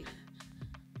 lady?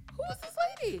 Who is this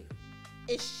lady?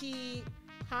 Is she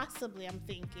possibly, I'm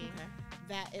thinking, Okay.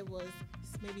 that it was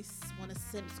maybe one of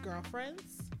Simp's girlfriends?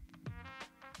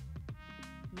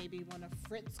 Maybe one of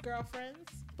Fritz's girlfriends?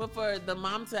 But for the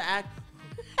mom to act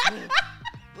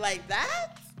like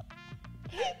that?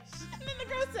 And then the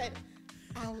girl said,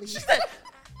 I'll leave. She said,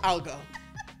 I'll go.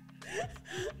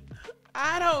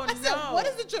 I don't I know. said, what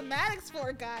is the dramatics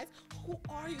for, guys? Who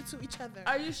are you to each other?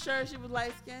 Are you sure she was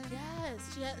light skinned?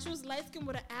 Yes, she was light skinned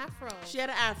with an afro. She had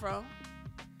an afro.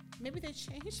 Maybe they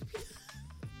changed people.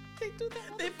 They do that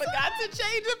all They the forgot time. to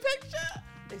change the picture.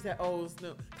 They said, oh,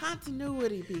 Snoop.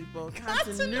 Continuity, people.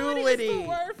 Continuity is the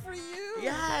word for you.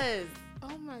 Yes.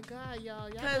 Oh my God, y'all.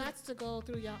 Y'all 'Cause- got to go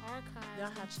through your archives Y'all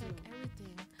and have check to.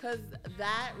 everything. Because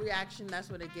that reaction, that's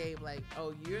what it gave. Like,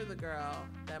 oh, you're the girl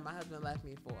that my husband left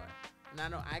me for. And I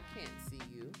know I can't see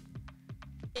you.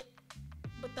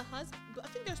 But the husband, I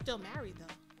think they're still married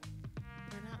though.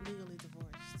 They're not legally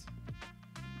divorced.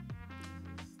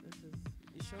 This is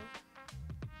you sure?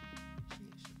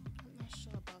 I'm not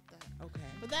sure about that. Okay.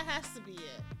 But that has to be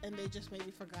it. And they just maybe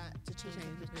forgot to change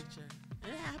the picture.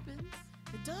 It happens.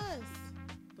 It does.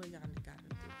 But y'all gotta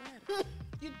do better.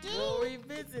 You do. We'll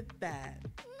revisit that.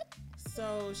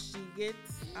 So she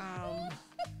gets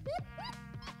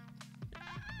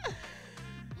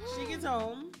she gets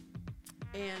home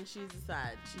and she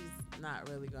decides she's not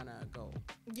really gonna go.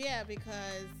 Yeah,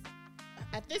 because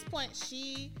at this point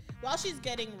while she's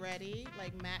getting ready,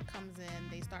 like Matt comes in,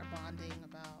 they start bonding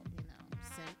about,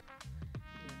 Simp.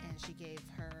 And she gave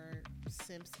her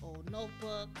Simp's old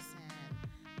notebooks,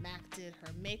 and Mac did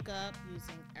her makeup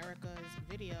using Erica's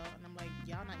video. And I'm like,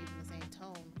 y'all not even the same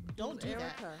tone. Don't Who's do that.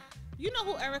 Erica? You know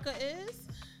who Erica is?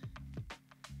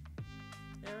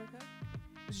 Erica?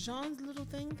 Jean's little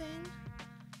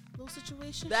little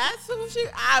situation. That's who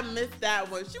I missed that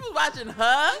one. She was watching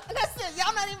her. And I said,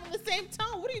 y'all not even the same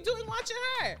tone. What are you doing watching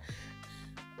her?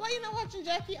 Why you not watching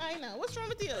Jackie Aina? What's wrong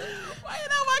with you? Why you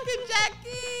not watching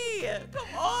Jackie?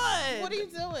 Come on. What are you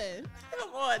doing? Come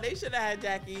on. They should have had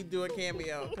Jackie do a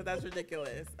cameo because that's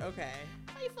ridiculous. Okay.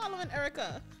 Why you following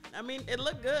Erica? I mean, it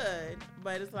looked good,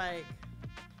 but it's like,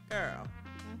 girl.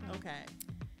 Mm-hmm. Okay.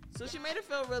 So she made her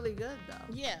feel really good,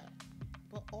 though. Yeah.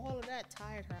 But all of that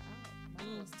tired her out.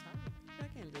 Mama was tired.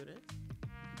 I can't do this.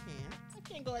 I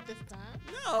can't go at this time.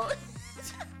 No.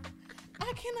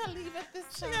 I cannot leave at this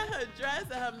She time. got her dress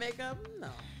and her makeup. No.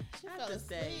 She I fell have to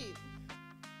stay. asleep.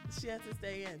 She had to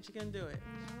stay in. She couldn't do it.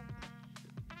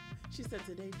 No, She said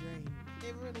today drained me.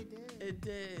 it really did. It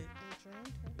did. It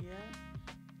drained her.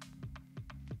 Yeah.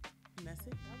 And that's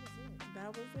it. That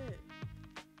was it.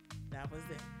 That was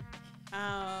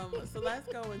it. So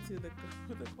let's go into the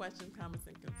questions, comments,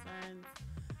 and concerns,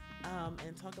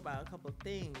 and talk about a couple of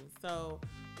things. So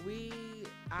we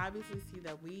obviously see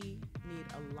that we need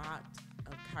a lot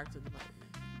of character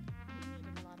development. We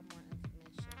need a lot of more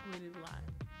information. We need a lot.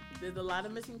 There's a lot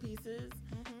of missing pieces,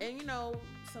 Mm-hmm. and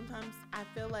sometimes I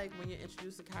feel like when you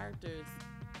introduce the characters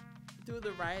through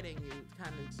the writing, you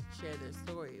kind of share their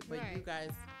story. But you Right.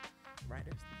 guys,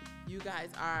 writers, you guys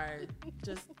are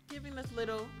just giving us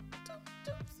little doop,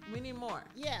 doops. We need more.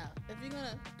 Yeah. If you're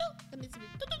gonna it needs to be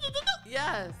do, do, do, do, do.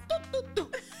 Yes, Do, do,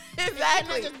 do.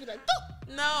 exactly. It can't just be like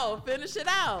do, No, finish it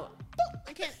out.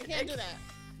 do. It can't do that.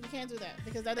 You can't do that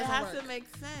because that It doesn't has work. to make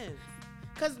sense.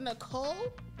 Because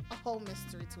Nicole, a whole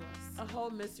mystery to us. A whole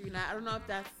mystery. Now, I don't know if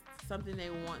that's something they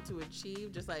want to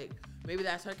achieve. Just like maybe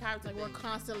that's her character. Like thing. we're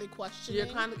constantly questioning.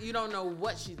 You don't know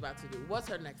what she's about to do. What's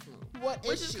her next move? What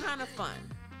Which is is she? kind of fun.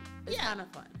 It's Yeah. kind of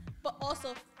fun. But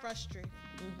also frustrating.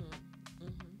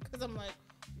 Because I'm like,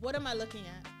 what am I looking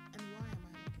at? And why am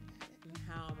I looking at it? And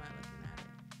how am I looking at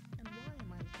it? And why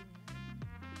am I looking at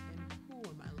it? And who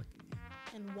am I looking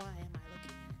at? And why am I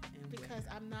looking at it? And Because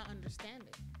where? I'm not understanding.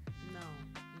 No.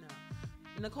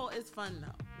 Nicole is fun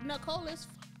though. Nicole is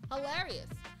hilarious,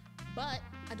 but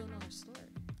I don't know her story.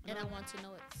 And I No. want to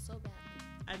know it so badly.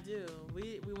 I do.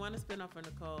 We want to spin off for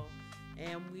Nicole,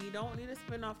 and we don't need a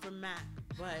spin off for Mac,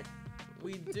 but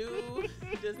we do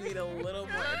just need a little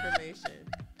more information.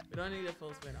 We don't need a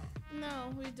full spin off.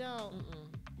 No, we don't.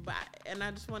 But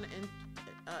I just want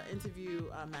to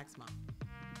interview Mac's mom.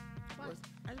 Why?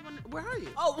 I just want. Where are you?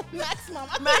 Oh, Max mom.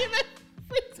 I Max- thought you meant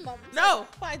Fritz's mom. No.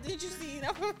 Why did you see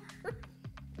enough of her?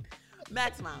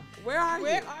 Mac's mom. Where are you?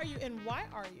 Where are you and why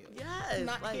are you Yes.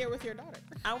 not like, here with your daughter?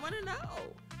 I want to know.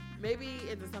 Maybe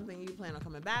is it something you plan on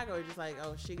coming back, or you're just like,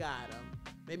 oh, she got him.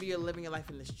 Maybe you're living your life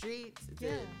in the streets.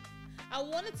 Yeah. I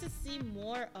wanted to see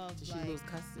more of Did she like, lose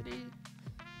custody?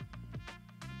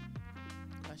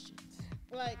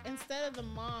 Like, instead of the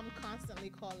mom constantly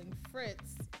calling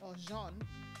Fritz or Jean,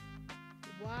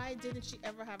 why didn't she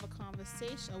ever have a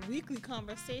weekly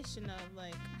conversation of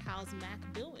like, how's Mac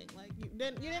doing? Like, you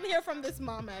didn't hear from this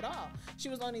mom at all. She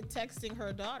was only texting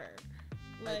her daughter.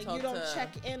 Like, you don't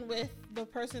check in with the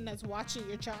person that's watching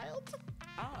your child.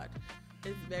 Odd.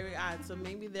 It's very odd. So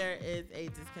maybe there is a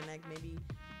disconnect. Maybe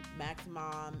Mac's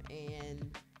mom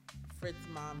and Fritz's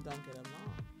mom don't get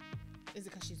along. Is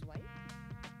it because she's white?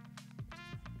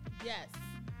 Yes.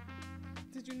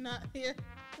 Did you not hear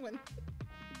when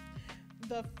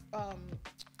the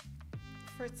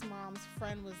Fritz's mom's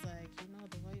friend was like, you know,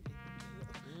 the white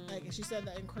people, like, and she said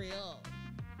that in Creole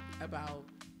About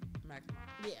Mac's mom.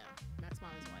 Yeah, Mac's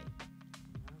mom is white.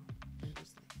 Wow,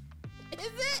 interesting.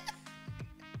 Is it?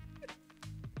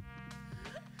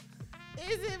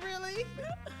 Is it really?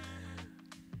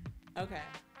 Okay,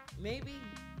 maybe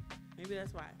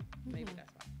that's why. Maybe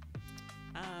that's why.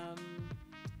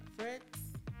 Fritz,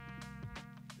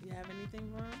 you have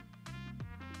anything wrong?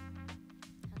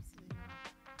 Absolutely not.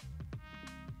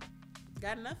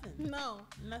 Got nothing. No.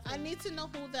 Nothing. I need to know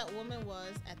who that woman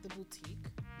was at the boutique.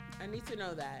 I need to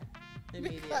know that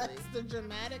immediately. Because the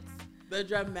dramatics. The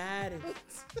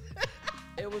dramatics.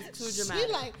 It was too dramatic.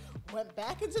 She like went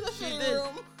back into the fitting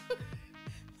room.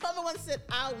 The other one said,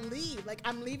 "I'll leave. Like,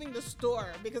 I'm leaving the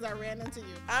store because I ran into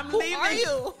you." Who leaving. Are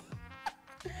you?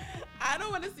 I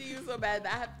don't want to see you so bad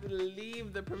that I have to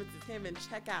leave the premises, can't even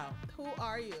check out. Who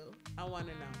are you? I want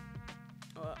to know.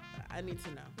 Well, I need to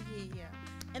know. Yeah.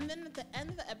 And then at the end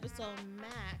of the episode,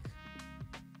 Mac,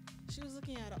 she was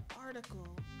looking at an article,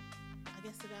 I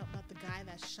guess about the guy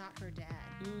that shot her dad.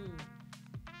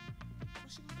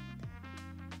 What's she gonna do with that?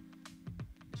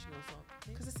 She gonna solve the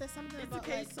case? Because it says something Is about the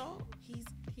case like solved? he's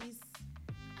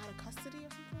out of custody or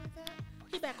something like that.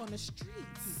 He back on the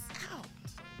streets. He's out.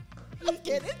 He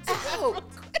get into that real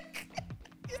quick.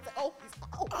 He said, "Oh, he's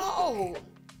out." Oh,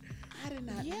 I did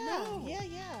not Yeah, know.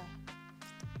 yeah.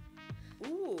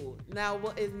 Ooh. Now,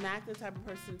 is Mac the type of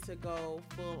person to go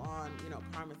full on,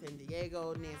 Carmen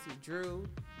Sandiego, Nancy Drew,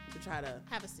 to try to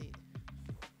Have a seat.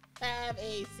 Have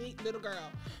a seat, little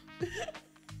girl.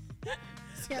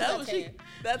 That's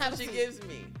what she gives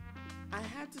me. I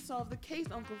have to solve the case,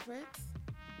 Uncle Fritz.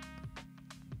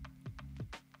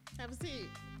 Have a seat.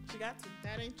 She got to.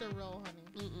 That ain't your role, honey.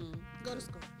 Go to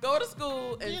school. Go to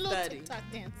school Do and your little study. TikTok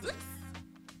dances.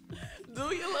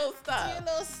 Do your little stuff. Do your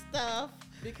little stuff.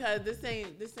 Because this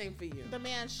ain't for you. The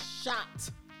man shot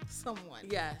someone.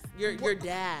 Yes, your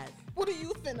dad. What are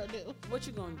you finna do? What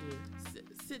you gonna do?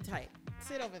 Sit tight.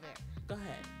 Sit over there. Go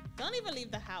ahead. Don't even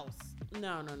leave the house.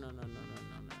 No.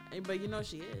 But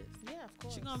she is. Yeah, of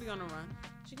course. She's gonna be on the run.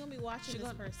 She's gonna be watching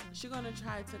this person. She's gonna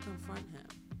try to confront him.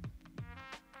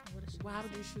 What is she Why gonna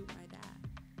would you say? shoot my dad?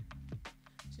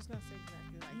 She's gonna say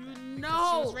exactly like You that. Because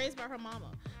know. she was raised by her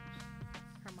mama.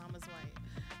 Her mama's white.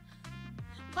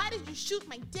 Why did you shoot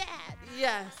my dad?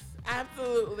 Yes,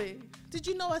 absolutely. Did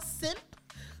you know a simp?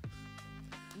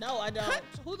 No, I don't.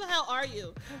 Who the hell are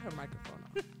you? Cut her microphone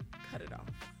off. Cut it off.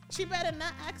 She better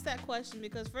not ask that question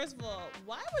because, first of all,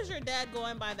 why was your dad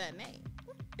going by that name?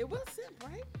 It was simp,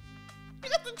 right?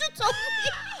 That's what you told me.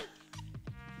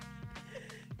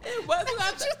 It was. You That's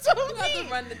got what you told to me.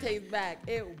 run the tapes back.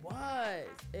 It was.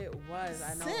 I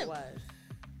know it Simp. was.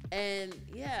 And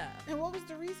yeah. And what was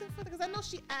the reason for that? Because I know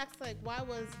she asked, like, why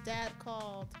was dad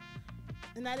called?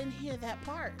 And I didn't hear that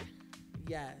part.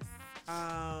 Yes.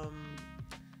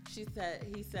 He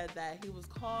said that he was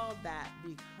called that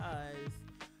because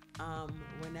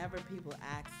whenever people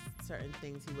asked certain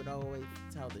things, he would always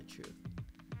tell the truth.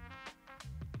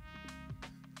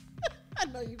 I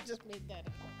know you just made that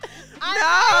up.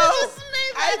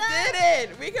 I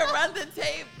didn't. We can run the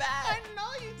tape I back.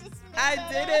 know you just made I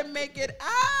that didn't up. make it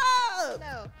up.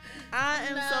 No. I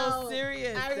am so No.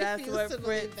 serious. I That's refuse what to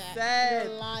Fritz believe that. said.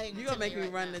 You're lying You're to gonna make me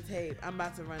right run now. the tape. I'm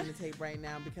about to run the tape right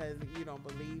now because you don't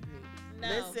believe me. No.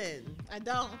 Listen. I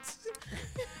don't.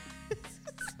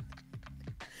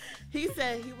 He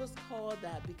said he was called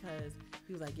that because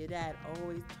he was like, your dad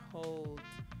always told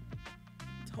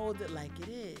it like it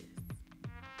is.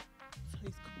 So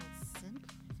he's called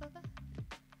simp for that?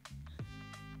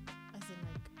 As in,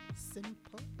 like,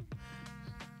 simple?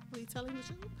 Were you telling the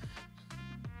truth?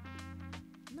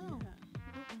 No. Yeah.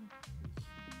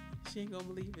 She ain't gonna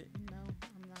believe it. No,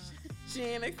 I'm not. She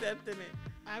ain't accepting it.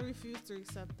 I refuse to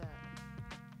accept that.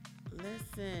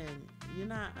 Listen, you're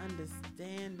not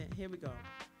understanding. Here we go.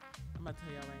 I'm gonna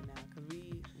tell y'all right now because we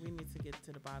need to get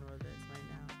to the bottom of this right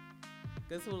now.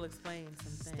 This will explain some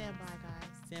things. Stand by, guys.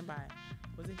 Stand by.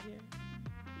 Was it here?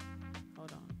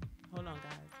 Hold on,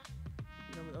 guys.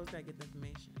 We always gotta get the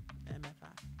information. The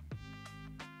MFI.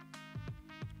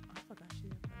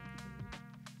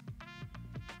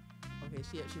 Okay,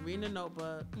 she reading the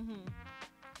notebook. Mm-hmm.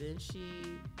 Then she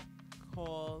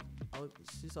called. Oh,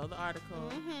 she saw the article.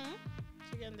 Mm-hmm.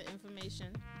 She getting the information.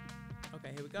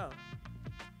 Okay, here we go.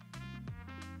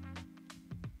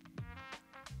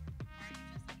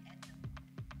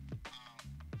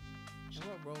 And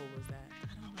what role was that?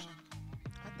 I don't know.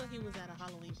 I thought he was at a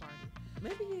Halloween party.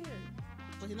 Maybe he is.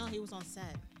 But you know, he was on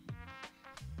set.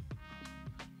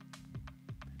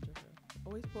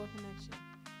 Always poor connection.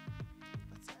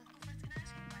 What's that? Uncle Fritz, can I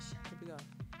ask you a question? Here we go.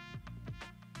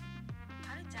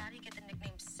 How did Daddy get the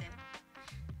nickname Simp? Because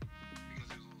he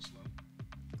was a little slow.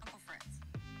 Uncle Fritz.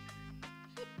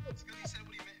 It's because he said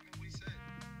what he meant what he said.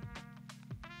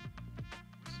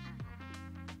 Where's this coming from?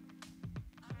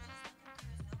 I was just looking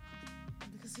through his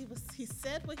notebook. Because he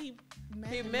said what he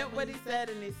meant. He and meant not what he said,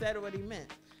 and he said what he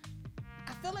meant.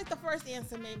 I feel like the first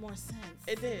answer made more sense.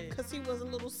 It did. Because he was a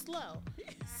little slow.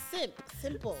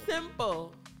 Simple.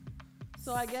 Simple.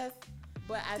 So I guess,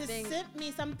 but I Did think simp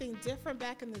mean something different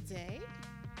back in the day?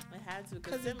 it had to.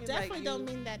 Because simp it means definitely like don't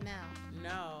mean that now.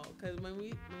 No, because when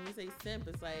we say simp,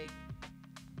 it's like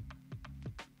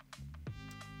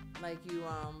you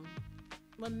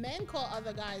When men call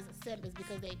other guys simp, is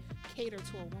because they cater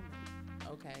to a woman,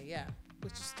 okay, yeah,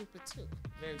 which is stupid too.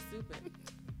 very stupid,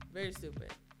 very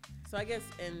stupid. So I guess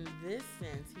in this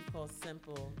sense, he's called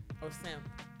simple or simp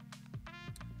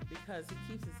because he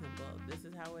keeps it simple. This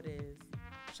is how it is.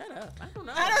 Shut up. I don't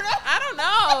know. I don't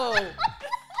know.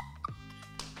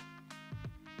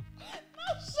 No,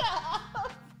 shut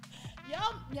up.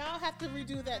 Y'all have to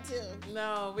redo that too.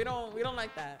 No, we don't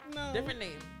like that. No. Different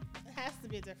name. It has to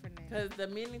be a different name. Because the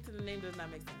meaning to the name does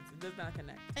not make sense. It does not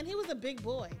connect. And he was a big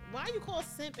boy. Why are you called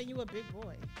simp and you a big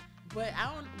boy? But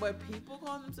I don't. But people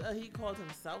call him. He called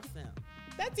himself simp.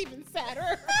 That's even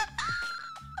sadder.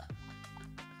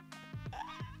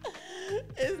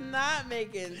 It's not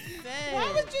making sense. Why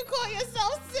would you call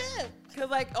yourself simp? Cause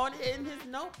like in his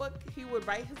notebook, he would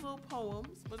write his little poems.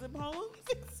 Was it poems?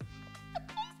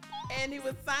 And he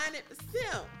would sign it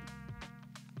simp.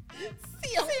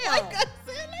 Simp. Like I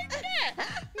said like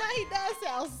that. Now he does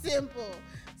sound simple.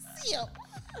 Simp.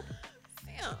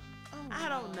 Simp. Oh, I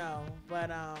don't know, but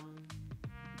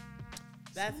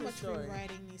that's so his much story.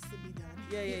 rewriting needs to be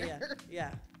done.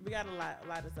 Yeah. We got a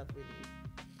lot of stuff we need.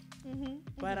 Mm-hmm.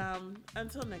 But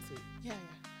until next week, Yeah.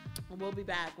 we'll be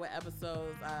back with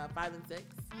episodes 5 and 6,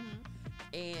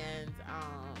 Mm-hmm. and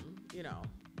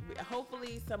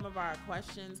hopefully some of our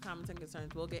questions, comments, and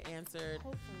concerns will get answered.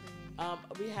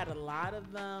 Hopefully. We had a lot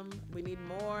of them. We need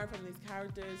more from these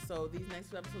characters, so these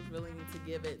next 2 episodes really need to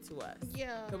give it to us.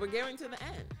 Yeah. So we're getting to the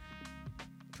end.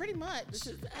 Pretty much. This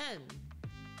is the end.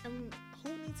 And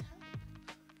who needs help?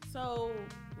 So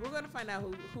we're gonna find out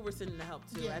who we're sending the help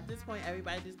to. Yeah. At this point,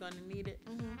 everybody's just gonna need it.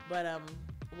 Mm-hmm. But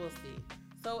we'll see.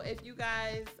 So if you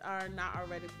guys are not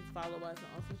already, please follow us on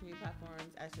all social media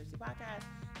platforms at Thirsty Podcast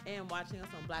and watching us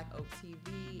on Black Oak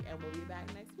TV. And we'll be back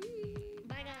next week.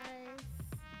 Bye, guys.